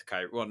team with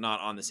Kyrie. Well, not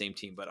on the same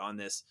team, but on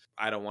this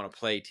I don't want to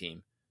play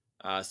team.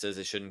 Says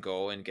they shouldn't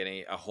go, and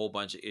getting a whole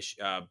bunch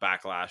of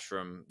backlash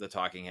from the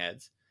talking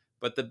heads.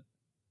 But the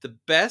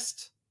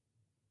best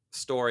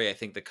story I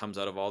think that comes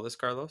out of all this,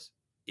 Carlos,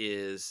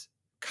 is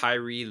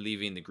Kyrie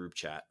leaving the group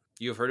chat.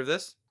 You have heard of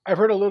this? I've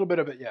heard a little bit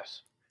of it,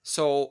 yes.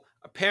 So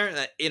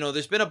apparently,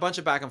 there's been a bunch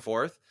of back and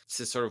forth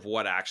to sort of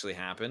what actually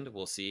happened.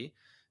 We'll see.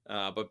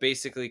 But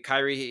basically,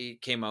 Kyrie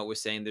came out with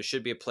saying there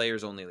should be a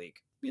players only league.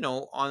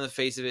 On the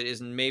face of it,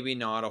 is maybe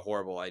not a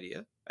horrible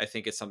idea. I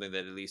think it's something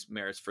that at least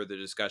merits further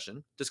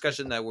discussion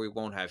that we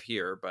won't have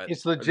here, but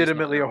it's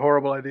legitimately a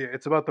horrible idea.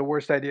 It's about the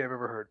worst idea I've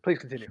ever heard. Please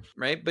continue.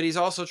 Right. But he's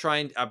also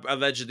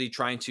allegedly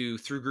trying to,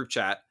 through group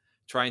chat,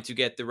 trying to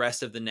get the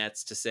rest of the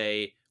Nets to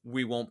say,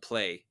 we won't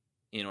play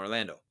in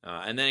Orlando.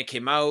 And then it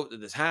came out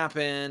that this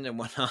happened and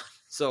whatnot.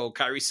 So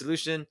Kyrie's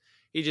solution,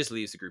 he just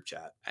leaves the group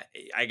chat.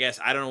 I guess,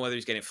 I don't know whether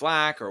he's getting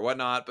flack or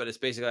whatnot, but it's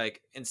basically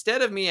like,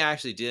 instead of me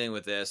actually dealing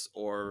with this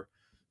or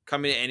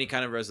coming to any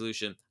kind of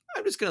resolution,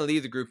 I'm just going to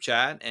leave the group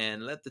chat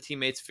and let the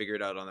teammates figure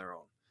it out on their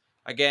own.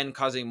 Again,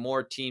 causing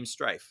more team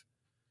strife,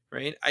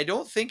 right? I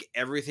don't think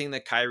everything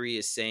that Kyrie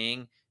is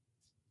saying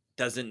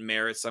doesn't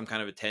merit some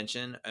kind of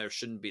attention or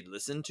shouldn't be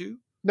listened to.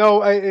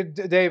 No,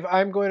 Dave,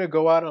 I'm going to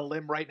go out on a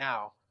limb right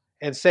now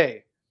and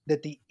say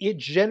that the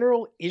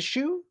general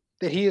issue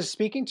that he is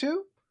speaking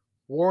to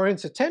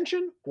warrants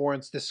attention,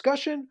 warrants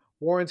discussion,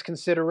 warrants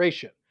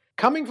consideration.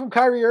 Coming from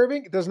Kyrie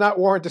Irving does not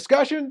warrant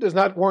discussion, does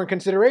not warrant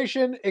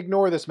consideration.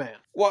 Ignore this man.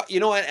 Well, you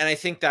know what? And I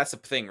think that's the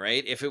thing,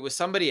 right? If it was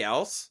somebody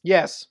else,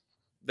 yes,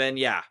 then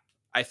yeah,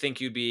 I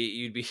think you'd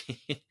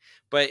be.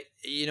 But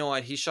you know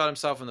what? He shot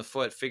himself in the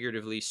foot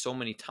figuratively so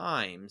many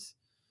times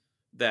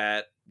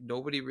that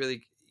nobody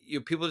really,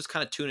 people just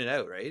kind of tune it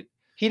out, right?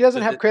 He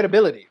doesn't have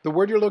credibility. The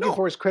word you're looking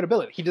for is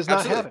credibility. He does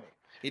not have any.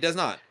 He does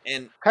not.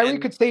 And Kyrie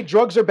could say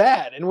drugs are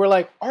bad, and we're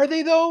like, are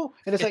they though?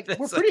 And it's like,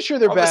 we're pretty sure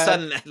they're bad. All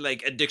of a sudden,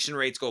 like, addiction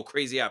rates go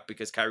crazy up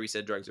because Kyrie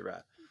said drugs are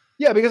bad.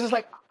 Yeah, because it's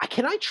like,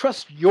 can I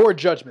trust your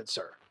judgment,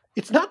 sir?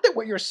 It's not that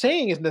what you're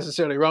saying is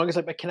necessarily wrong. It's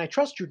like, but can I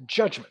trust your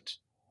judgment?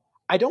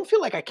 I don't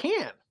feel like I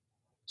can.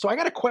 So I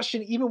got to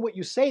question even what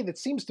you say that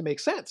seems to make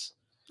sense.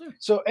 Yeah.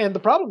 So, and the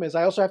problem is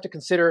I also have to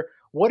consider,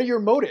 what are your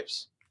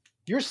motives?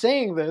 You're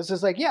saying this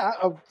is like, yeah,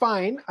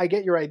 fine, I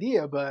get your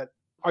idea, but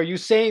are you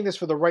saying this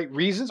for the right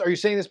reasons? Are you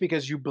saying this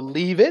because you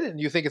believe it and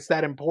you think it's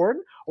that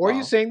important? Or are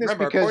you saying this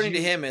because... according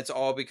to him, it's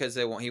all because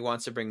he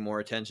wants to bring more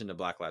attention to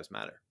Black Lives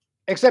Matter.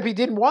 Except he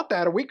didn't want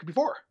that a week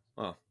before.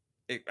 Well,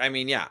 I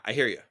mean, yeah, I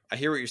hear you. I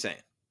hear what you're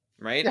saying,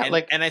 right?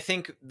 Yeah, and I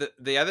think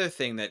the other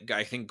thing that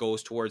I think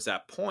goes towards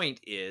that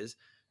point is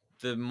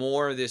the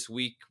more this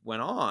week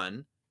went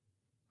on,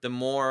 the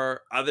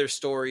more other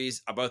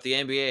stories about the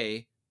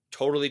NBA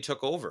totally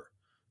took over.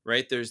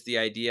 Right? There's the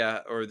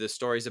idea or the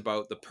stories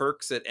about the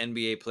perks that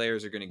NBA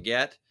players are going to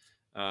get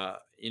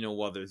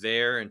while they're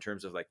there, in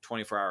terms of like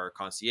 24-hour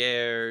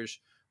concierge,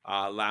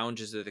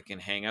 lounges that they can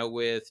hang out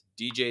with,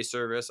 DJ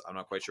service. I'm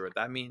not quite sure what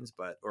that means,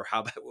 or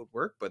how that would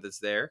work, but it's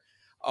there.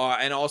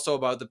 And also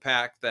about the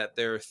fact that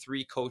there are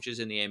 3 coaches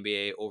in the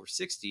NBA over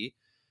 60,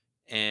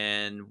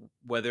 and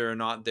whether or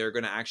not they're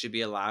going to actually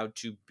be allowed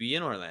to be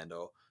in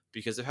Orlando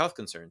because of health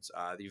concerns.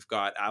 You've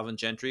got Alvin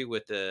Gentry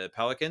with the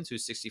Pelicans,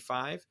 who's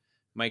 65,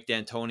 Mike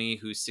D'Antoni,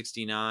 who's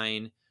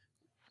 69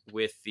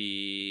 with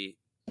the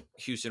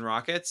Houston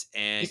Rockets,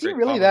 and is he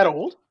really that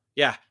old?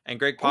 Yeah, and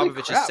Greg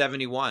Popovich is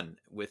 71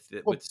 with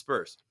the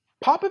Spurs.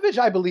 Popovich,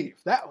 I believe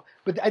that,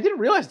 but I didn't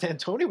realize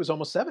D'Antoni was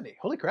almost 70.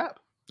 Holy crap!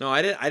 No,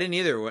 I didn't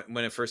either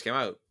when it first came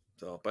out.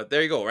 So, but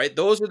there you go, right?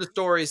 Those are the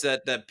stories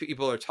that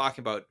people are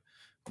talking about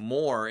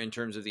more in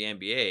terms of the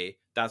NBA.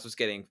 That's what's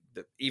getting,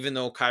 even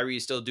though Kyrie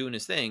is still doing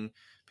his thing,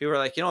 people are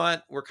like, you know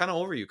what? We're kind of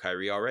over you,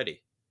 Kyrie,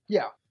 already.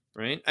 Yeah.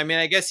 Right. I mean,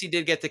 I guess he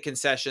did get the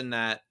concession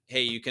that,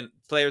 hey,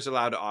 players are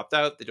allowed to opt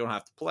out. They don't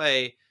have to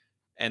play,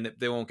 and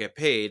they won't get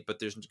paid, but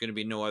there's going to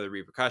be no other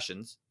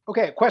repercussions.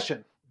 Okay.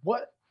 Question.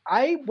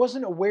 I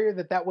wasn't aware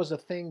that was a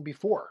thing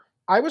before.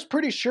 I was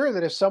pretty sure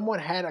that if someone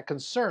had a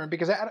concern,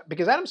 because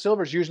Adam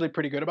Silver is usually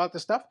pretty good about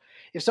this stuff,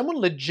 if someone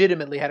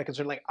legitimately had a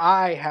concern, like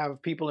I have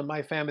people in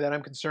my family that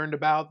I'm concerned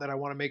about, that I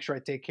want to make sure I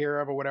take care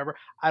of or whatever,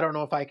 I don't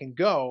know if I can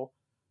go,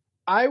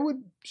 I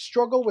would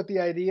struggle with the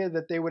idea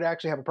that they would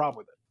actually have a problem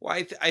with it.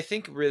 Well, I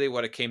think really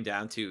what it came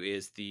down to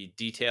is the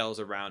details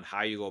around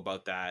how you go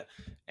about that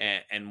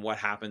and what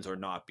happens or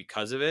not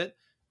because of it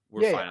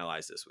were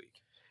finalized this week.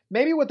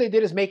 Maybe what they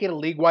did is make it a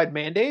league-wide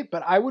mandate,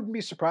 but I wouldn't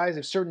be surprised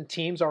if certain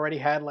teams already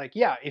had like,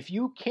 yeah, if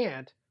you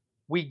can't,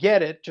 we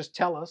get it, just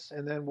tell us,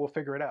 and then we'll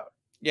figure it out.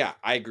 Yeah,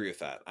 I agree with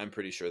that. I'm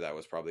pretty sure that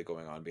was probably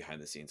going on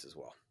behind the scenes as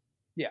well.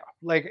 Yeah,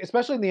 like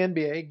especially in the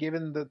NBA,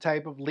 given the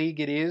type of league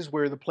it is,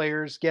 where the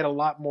players get a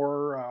lot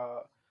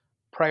more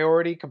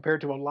priority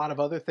compared to a lot of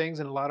other things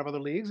in a lot of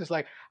other leagues. It's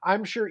like,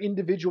 I'm sure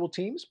individual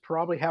teams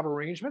probably have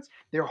arrangements.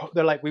 They're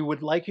like, we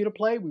would like you to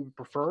play, we would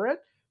prefer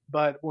it,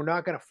 but we're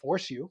not going to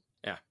force you.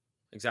 Yeah.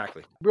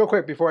 Exactly. Real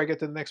quick before I get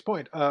to the next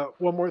point,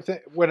 one more thing.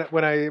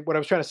 What I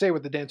was trying to say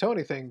with the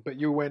D'Antoni thing, but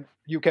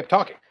you kept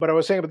talking. But I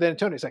was saying about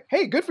D'Antoni, it's like,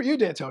 hey, good for you,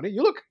 D'Antoni.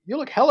 You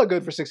look hella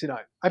good for 69.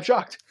 I'm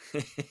shocked.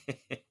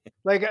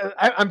 Like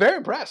I'm very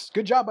impressed.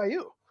 Good job by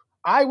you.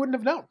 I wouldn't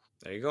have known.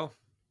 There you go.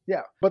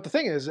 Yeah, but the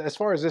thing is, as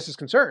far as this is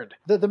concerned,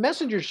 the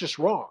messenger's just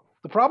wrong.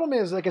 The problem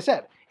is, like I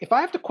said, if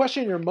I have to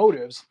question your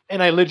motives,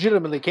 and I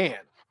legitimately can,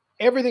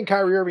 everything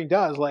Kyrie Irving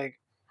does, like,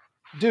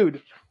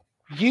 dude.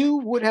 You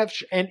would have,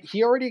 and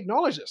he already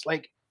acknowledged this.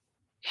 Like,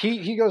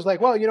 he goes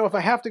like, well, if I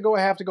have to go, I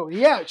have to go.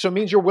 Yeah, so it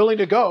means you're willing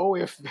to go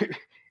if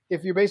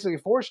you're basically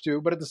forced to.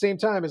 But at the same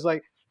time, it's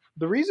like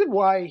the reason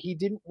why he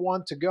didn't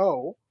want to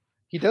go,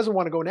 he doesn't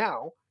want to go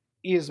now,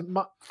 is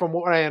from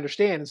what I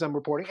understand in some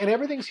reporting, and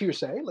everything's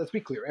hearsay. Let's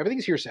be clear,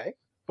 everything's hearsay.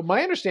 But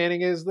my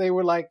understanding is they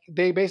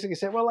basically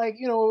said, well, like,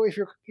 if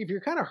you're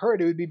kind of hurt,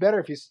 it would be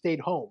better if you stayed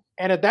home.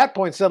 And at that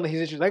point, suddenly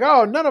he's just like,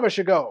 oh, none of us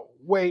should go.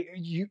 Wait,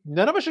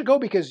 none of us should go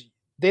because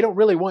they don't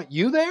really want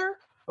you there,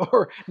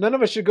 or none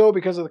of us should go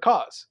because of the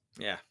cause.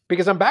 Yeah.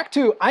 Because I'm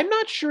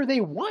not sure they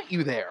want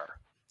you there.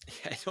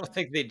 I don't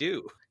think they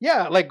do.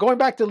 Yeah. Like going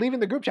back to leaving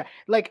the group chat,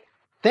 like,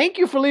 thank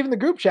you for leaving the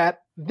group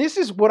chat. This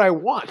is what I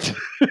want.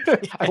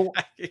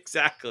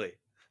 Exactly.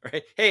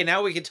 Right. Hey,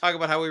 now we can talk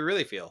about how we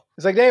really feel.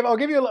 It's like, Dave, I'll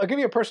give you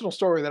a personal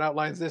story that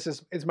outlines this.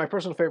 It's my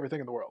personal favorite thing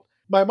in the world.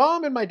 My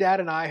mom and my dad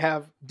and I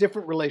have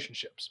different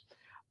relationships.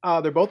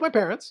 They're both my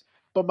parents.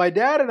 But my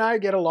dad and I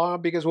get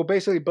along because we'll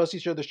basically bust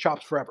each other's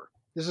chops forever.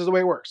 This is the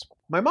way it works.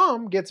 My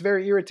mom gets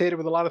very irritated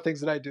with a lot of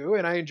things that I do,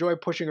 and I enjoy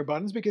pushing her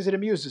buttons because it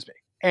amuses me.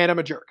 And I'm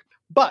a jerk.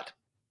 But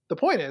the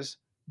point is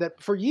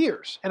that for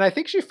years, and I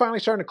think she's finally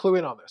starting to clue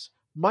in on this,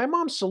 my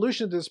mom's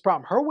solution to this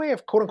problem, her way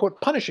of quote-unquote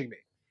punishing me,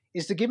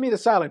 is to give me the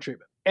silent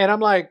treatment. And I'm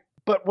like,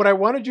 but what I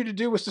wanted you to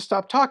do was to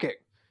stop talking.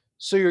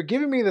 So you're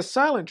giving me the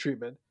silent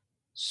treatment,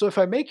 so if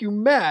I make you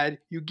mad,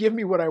 you give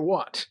me what I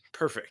want.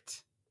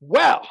 Perfect.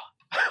 Well,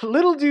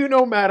 little do you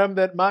know, madam,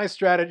 that my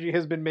strategy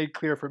has been made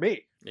clear for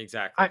me.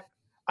 Exactly.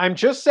 I'm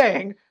just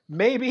saying,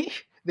 maybe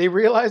they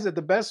realize that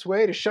the best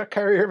way to shut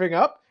Kyrie Irving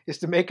up is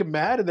to make him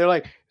mad, and they're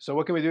like, so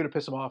what can we do to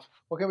piss him off?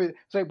 What can we do?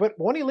 It's like, but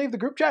won't he leave the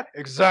group chat?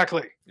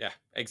 Exactly. Yeah,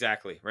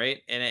 exactly,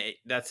 right? And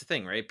that's the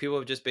thing, right? People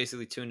have just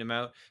basically tuned him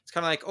out. It's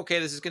kind of like, okay,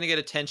 this is going to get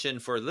attention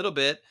for a little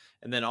bit,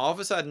 and then all of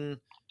a sudden,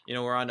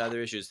 we're on to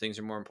other issues. Things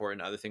are more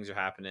important. Other things are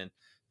happening.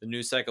 The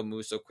news cycle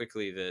moves so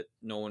quickly that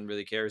no one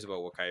really cares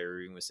about what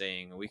Kyrie Irving was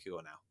saying a week ago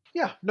now.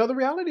 Yeah. No, the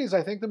reality is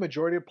I think the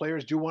majority of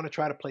players do want to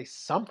try to play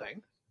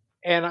something.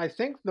 And I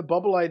think the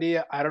bubble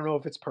idea, I don't know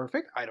if it's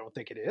perfect. I don't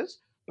think it is.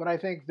 But I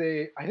think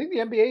the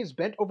NBA is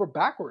bent over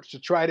backwards to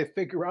try to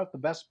figure out the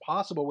best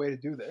possible way to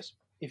do this.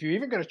 If you're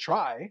even going to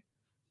try,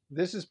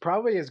 this is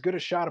probably as good a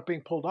shot at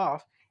being pulled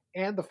off.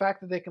 And the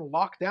fact that they can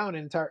lock down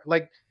an entire,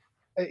 like,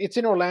 It's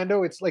in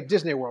Orlando. It's like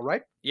Disney World,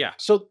 right? Yeah.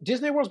 So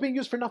Disney World's being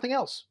used for nothing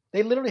else.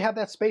 They literally have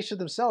that space to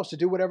themselves to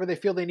do whatever they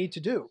feel they need to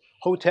do.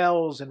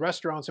 Hotels and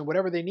restaurants and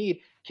whatever they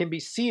need can be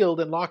sealed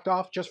and locked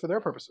off just for their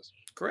purposes.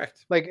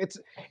 Correct. Like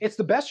it's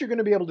the best you're going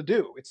to be able to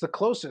do. It's the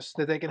closest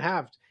that they can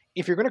have.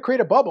 If you're going to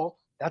create a bubble,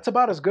 that's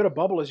about as good a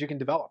bubble as you can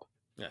develop.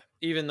 Yeah.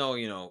 Even though,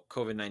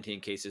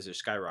 COVID-19 cases are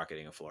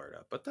skyrocketing in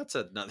Florida, but that's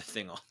another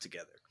thing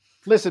altogether.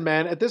 Listen,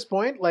 man, at this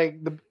point,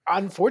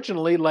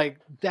 unfortunately,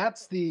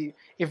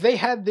 if they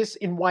had this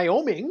in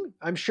Wyoming,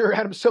 I'm sure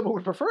Adam Silver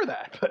would prefer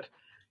that. But,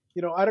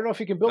 I don't know if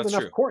you can build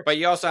enough courts. But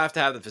you also have to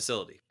have the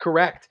facility.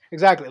 Correct.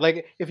 Exactly.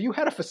 Like, if you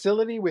had a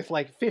facility with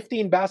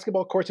 15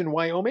 basketball courts in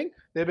Wyoming,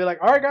 they'd be like,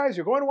 all right, guys,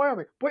 you're going to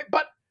Wyoming.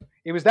 But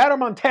it was that or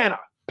Montana.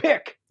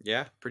 Pick.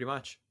 Yeah, pretty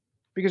much.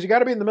 Because you got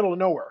to be in the middle of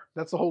nowhere.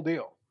 That's the whole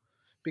deal.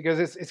 Because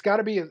it's got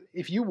to be,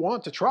 if you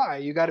want to try,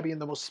 you got to be in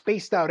the most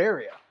spaced out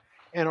area.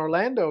 And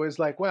Orlando is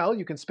like, well,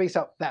 you can space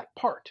out that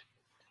part.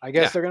 I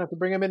guess they're going to have to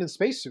bring them in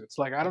spacesuits.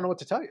 Like, I don't know what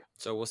to tell you.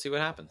 So we'll see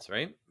what happens,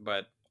 right?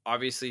 But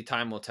obviously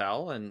time will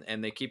tell.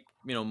 And they keep,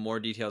 more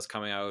details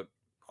coming out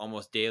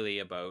almost daily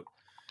about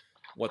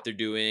what they're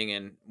doing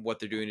and what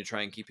they're doing to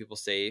try and keep people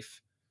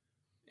safe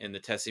and the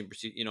testing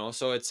procedure,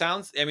 So it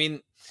sounds,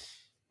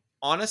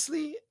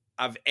 honestly,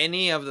 of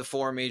any of the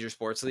 4 major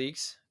sports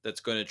leagues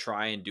that's going to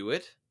try and do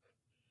it,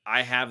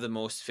 I have the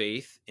most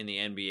faith in the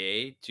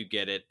NBA to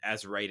get it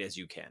as right as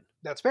you can.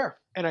 That's fair.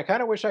 And I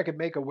kind of wish I could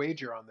make a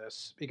wager on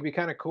this. It could be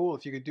kind of cool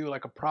if you could do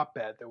like a prop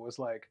bet that was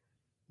like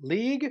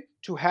league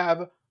to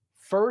have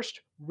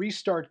first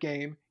restart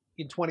game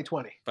in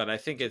 2020. But I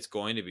think it's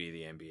going to be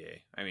the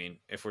NBA.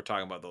 If we're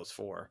talking about those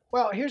 4.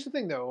 Well, here's the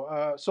thing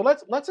though. So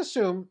let's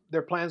assume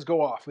their plans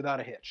go off without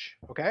a hitch.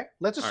 Okay.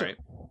 Let's assume. Right.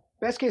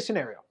 Best case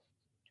scenario.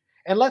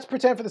 And let's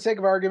pretend for the sake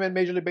of argument,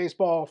 Major League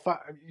Baseball,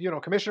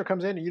 commissioner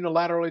comes in and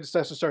unilaterally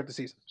decides to start the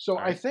season. So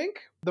right. I think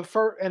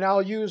and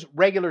I'll use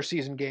regular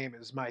season game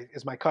as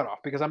my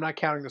cutoff because I'm not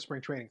counting the spring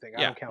training thing.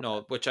 I don't count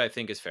that. Which I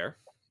think is fair.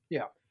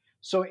 Yeah.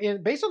 So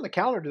based on the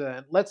calendar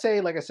then, let's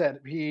say, like I said,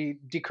 he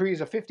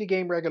decrees a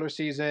 50-game regular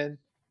season.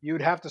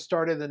 You'd have to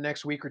start it the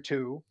next week or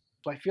two.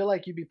 So I feel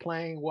like you'd be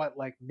playing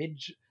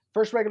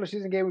first regular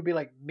season game would be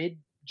like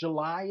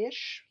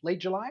mid-July-ish, late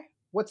July?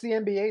 What's the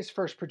NBA's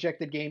first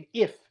projected game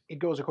if it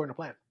goes according to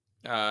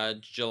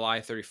plan? July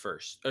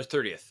 31st or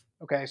 30th.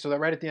 Okay, so they're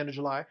right at the end of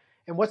July.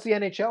 And what's the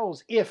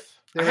NHL's if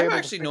they're I have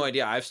actually no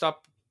idea. I've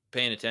stopped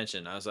paying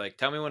attention. I was like,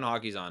 tell me when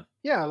hockey's on.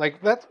 Yeah,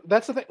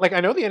 that's the thing. Like, I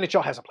know the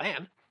NHL has a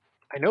plan.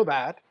 I know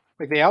that.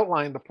 Like, they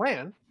outlined the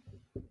plan.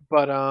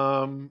 But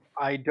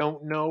I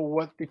don't know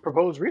what the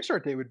proposed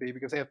restart date would be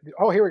because they have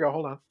here we go.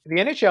 Hold on. The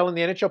NHL and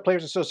the NHL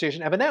Players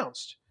Association have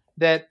announced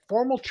that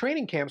formal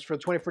training camps for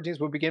the 2014s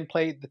will begin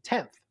play the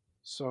 10th.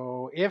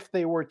 So if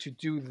they were to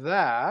do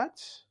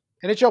that,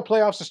 NHL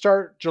playoffs to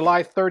start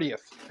July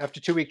 30th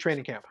after 2-week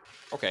training camp.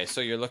 Okay,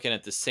 so you're looking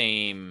at the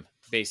same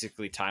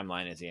basically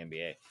timeline as the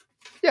NBA.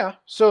 Yeah.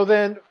 So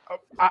then,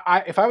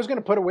 if I was going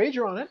to put a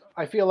wager on it,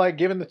 I feel like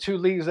given the 2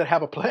 leagues that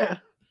have a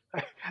plan,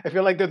 I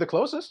feel like they're the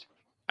closest.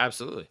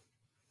 Absolutely.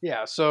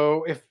 Yeah.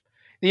 So if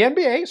the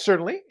NBA,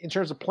 certainly in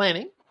terms of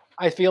planning,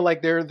 I feel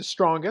like they're the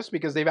strongest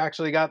because they've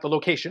actually got the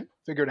location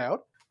figured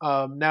out.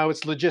 Now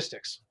it's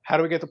logistics. How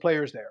do we get the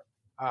players there?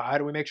 How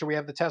do we make sure we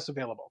have the tests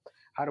available?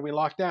 How do we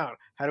lock down?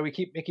 How do we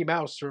keep Mickey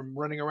Mouse from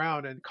running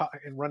around and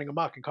running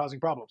amok and causing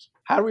problems?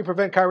 How do we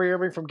prevent Kyrie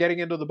Irving from getting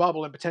into the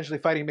bubble and potentially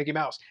fighting Mickey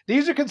Mouse?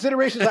 These are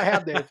considerations I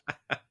have, Dave.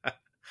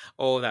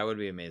 Oh, that would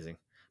be amazing.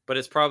 But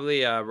it's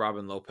probably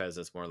Robin Lopez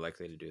that's more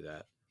likely to do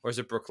that. Or is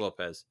it Brooke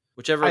Lopez?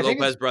 Whichever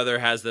Lopez brother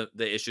has the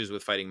issues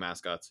with fighting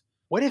mascots.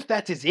 What if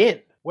that's his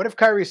in? What if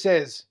Kyrie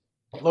says,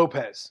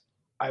 Lopez,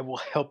 I will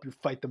help you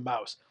fight the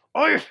mouse.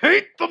 I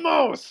hate the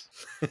mouse.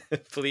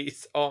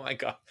 Please. Oh my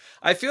God.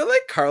 I feel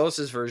like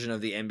Carlos's version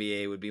of the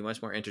NBA would be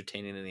much more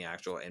entertaining than the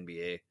actual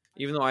NBA.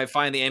 Even though I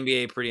find the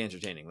NBA pretty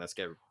entertaining. Let's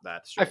get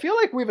that straight. I feel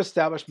like we've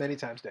established many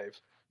times, Dave,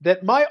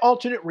 that my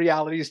alternate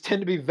realities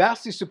tend to be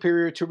vastly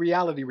superior to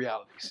reality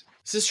realities.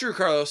 This is true,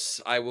 Carlos.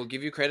 I will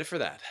give you credit for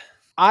that.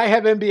 I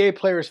have NBA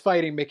players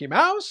fighting Mickey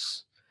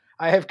Mouse.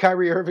 I have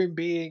Kyrie Irving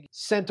being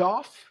sent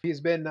off.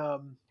 He's been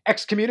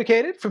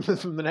excommunicated from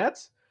the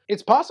Nets.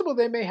 It's possible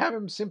they may have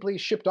him simply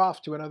shipped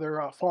off to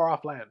another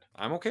far-off land.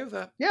 I'm okay with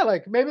that. Yeah,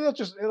 like maybe they'll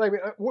just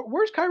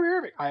where's Kyrie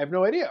Irving? I have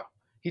no idea.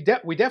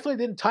 We definitely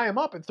didn't tie him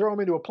up and throw him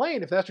into a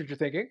plane, if that's what you're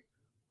thinking.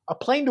 A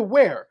plane to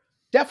where?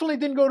 Definitely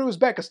didn't go to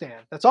Uzbekistan.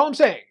 That's all I'm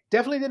saying.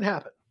 Definitely didn't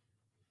happen.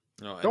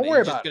 No, don't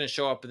worry about it. He's just going to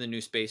show up in the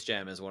new Space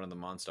Jam as one of the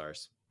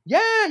Monstars.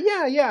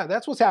 Yeah.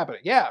 That's what's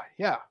happening. Yeah.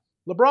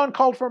 LeBron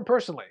called for him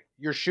personally.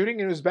 You're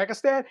shooting in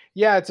Uzbekistan?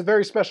 Yeah, it's a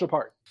very special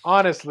part.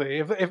 Honestly,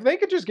 if they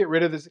could just get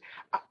rid of this.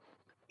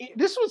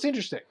 This was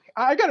interesting.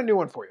 I got a new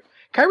one for you.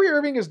 Kyrie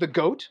Irving is the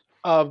GOAT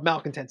of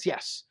malcontents,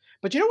 yes.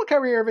 But you know what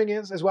Kyrie Irving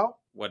is as well?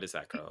 What is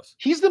that, Carlos?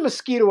 He's the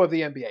mosquito of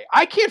the NBA.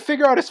 I can't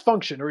figure out his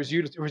function or his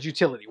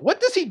utility. What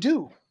does he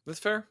do? That's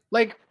fair.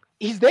 Like,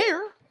 he's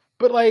there,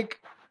 but like,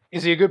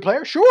 is he a good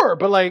player? Sure,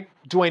 but like,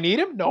 do I need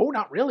him? No,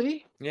 not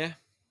really. Yeah.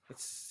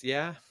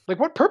 Yeah, Like,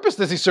 what purpose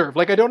does he serve?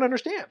 Like, I don't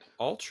understand.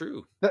 all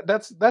true.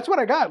 That's what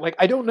I got. Like,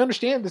 I don't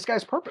understand this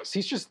guy's purpose.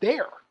 He's just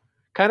there,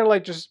 kind of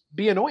like just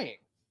be annoying,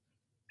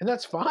 and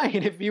that's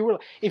fine. If you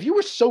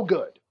were so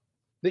good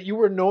that you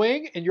were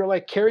annoying and you're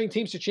like carrying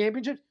teams to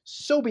championships,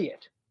 so be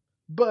it.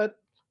 But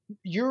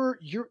you're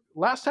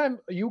last time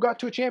you got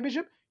to a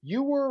championship,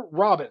 you were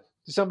Robin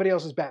to somebody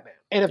else's Batman.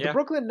 And if the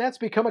Brooklyn Nets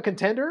become a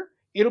contender,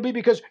 it'll be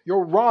because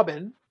you're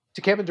Robin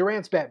to Kevin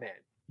Durant's Batman.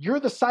 You're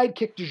the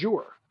sidekick du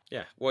jour.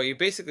 Yeah. Well, you've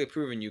basically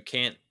proven you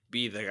can't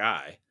be the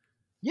guy.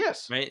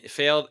 Yes. Right? It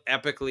failed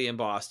epically in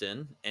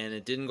Boston, and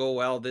it didn't go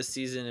well this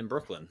season in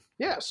Brooklyn.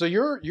 Yeah, so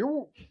you're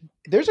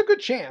there's a good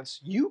chance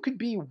you could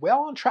be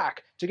well on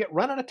track to get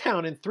run out of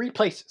town in 3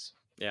 places.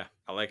 Yeah,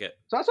 I like it.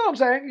 So that's all I'm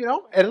saying. You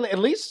know, at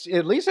least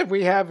if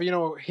we have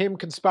him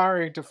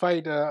conspiring to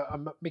fight a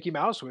Mickey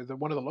Mouse with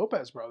one of the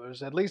Lopez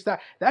brothers, at least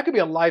that could be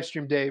a live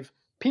stream, Dave.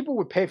 People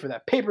would pay for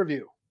that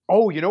pay-per-view.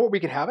 Oh, you know what? We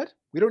could have it.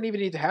 We don't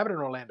even need to have it in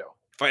Orlando.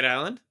 Fight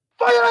Island.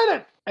 Fight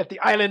Island at the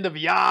island of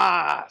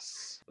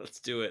Yas. Let's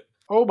do it.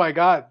 Oh my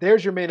God,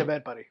 there's your main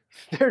event, buddy.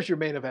 There's your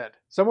main event.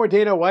 Somewhere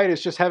Dana White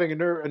is just having a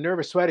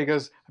nervous sweat. He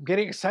goes, I'm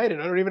getting excited.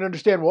 I don't even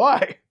understand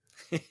why.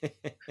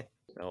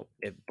 No,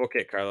 book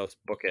it, Carlos.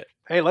 Book it.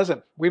 Hey,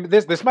 listen,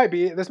 this might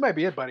be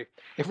it, buddy.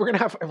 If we're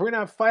gonna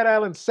have Fight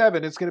Island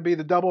 7, it's gonna be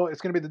the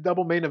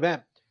double main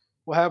event.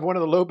 We'll have one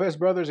of the Lopez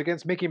brothers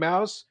against Mickey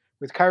Mouse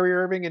with Kyrie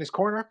Irving in his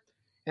corner.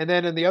 And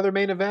then in the other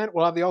main event,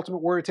 we'll have the Ultimate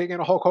Warrior taking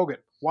on Hulk Hogan.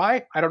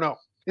 Why? I don't know.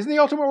 Isn't the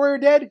Ultimate Warrior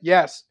dead?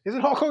 Yes.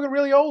 Isn't Hulk Hogan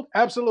really old?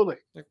 Absolutely.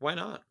 Like, why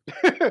not?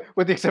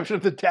 With the exception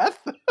of the death?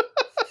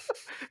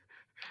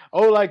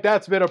 Oh, like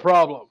that's been a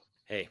problem.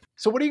 Hey.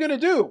 So what are you going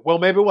to do? Well,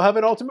 maybe we'll have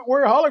an Ultimate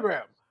Warrior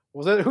hologram.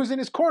 Who's in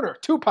his corner?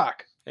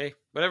 Tupac. Hey,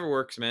 whatever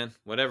works, man.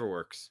 Whatever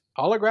works.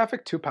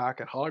 Holographic Tupac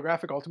and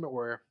holographic Ultimate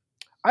Warrior.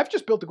 I've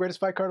just built the greatest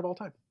fight card of all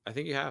time. I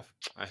think you have.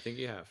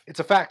 It's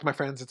a fact, my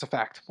friends. It's a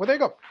fact. Well, there you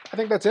go. I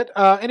think that's it.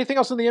 Anything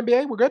else in the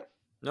NBA? We're good?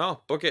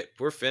 No, book it.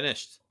 We're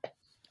finished.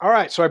 All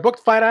right, so I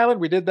booked Fight Island.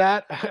 We did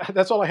that.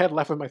 That's all I had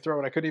left in my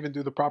throat. I couldn't even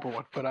do the proper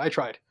one, but I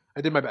tried.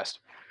 I did my best.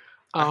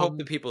 I hope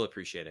the people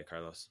appreciate it,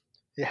 Carlos.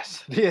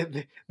 Yes,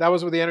 that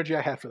was with the energy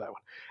I had for that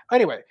one.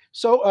 Anyway,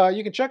 so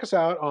you can check us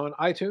out on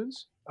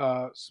iTunes,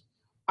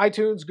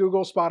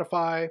 Google,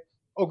 Spotify.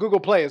 Oh, Google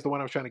Play is the one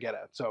I was trying to get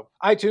at. So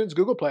iTunes,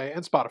 Google Play,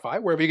 and Spotify,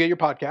 wherever you get your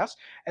podcasts,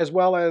 as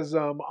well as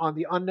on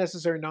the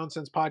Unnecessary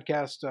Nonsense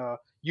Podcast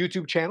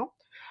YouTube channel.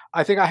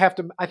 I think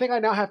I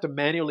now have to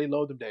manually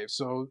load them, Dave.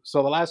 So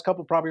the last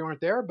couple probably aren't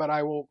there, but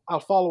I'll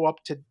follow up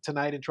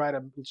tonight and try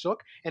to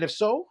look. And if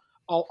so,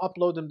 I'll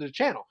upload them to the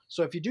channel.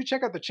 So if you do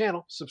check out the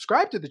channel,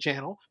 subscribe to the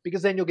channel,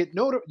 because then you'll get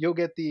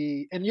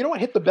and you know what,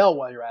 hit the bell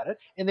while you're at it,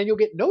 and then you'll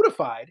get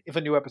notified if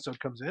a new episode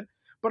comes in.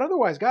 But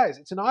otherwise, guys,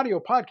 it's an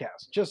audio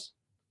podcast. Just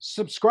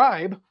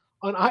subscribe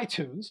on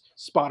iTunes,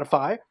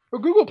 Spotify, or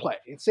Google Play.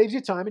 It saves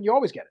you time and you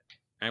always get it.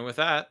 And with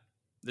that,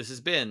 this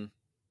has been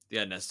the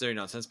Unnecessary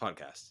Nonsense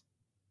Podcast.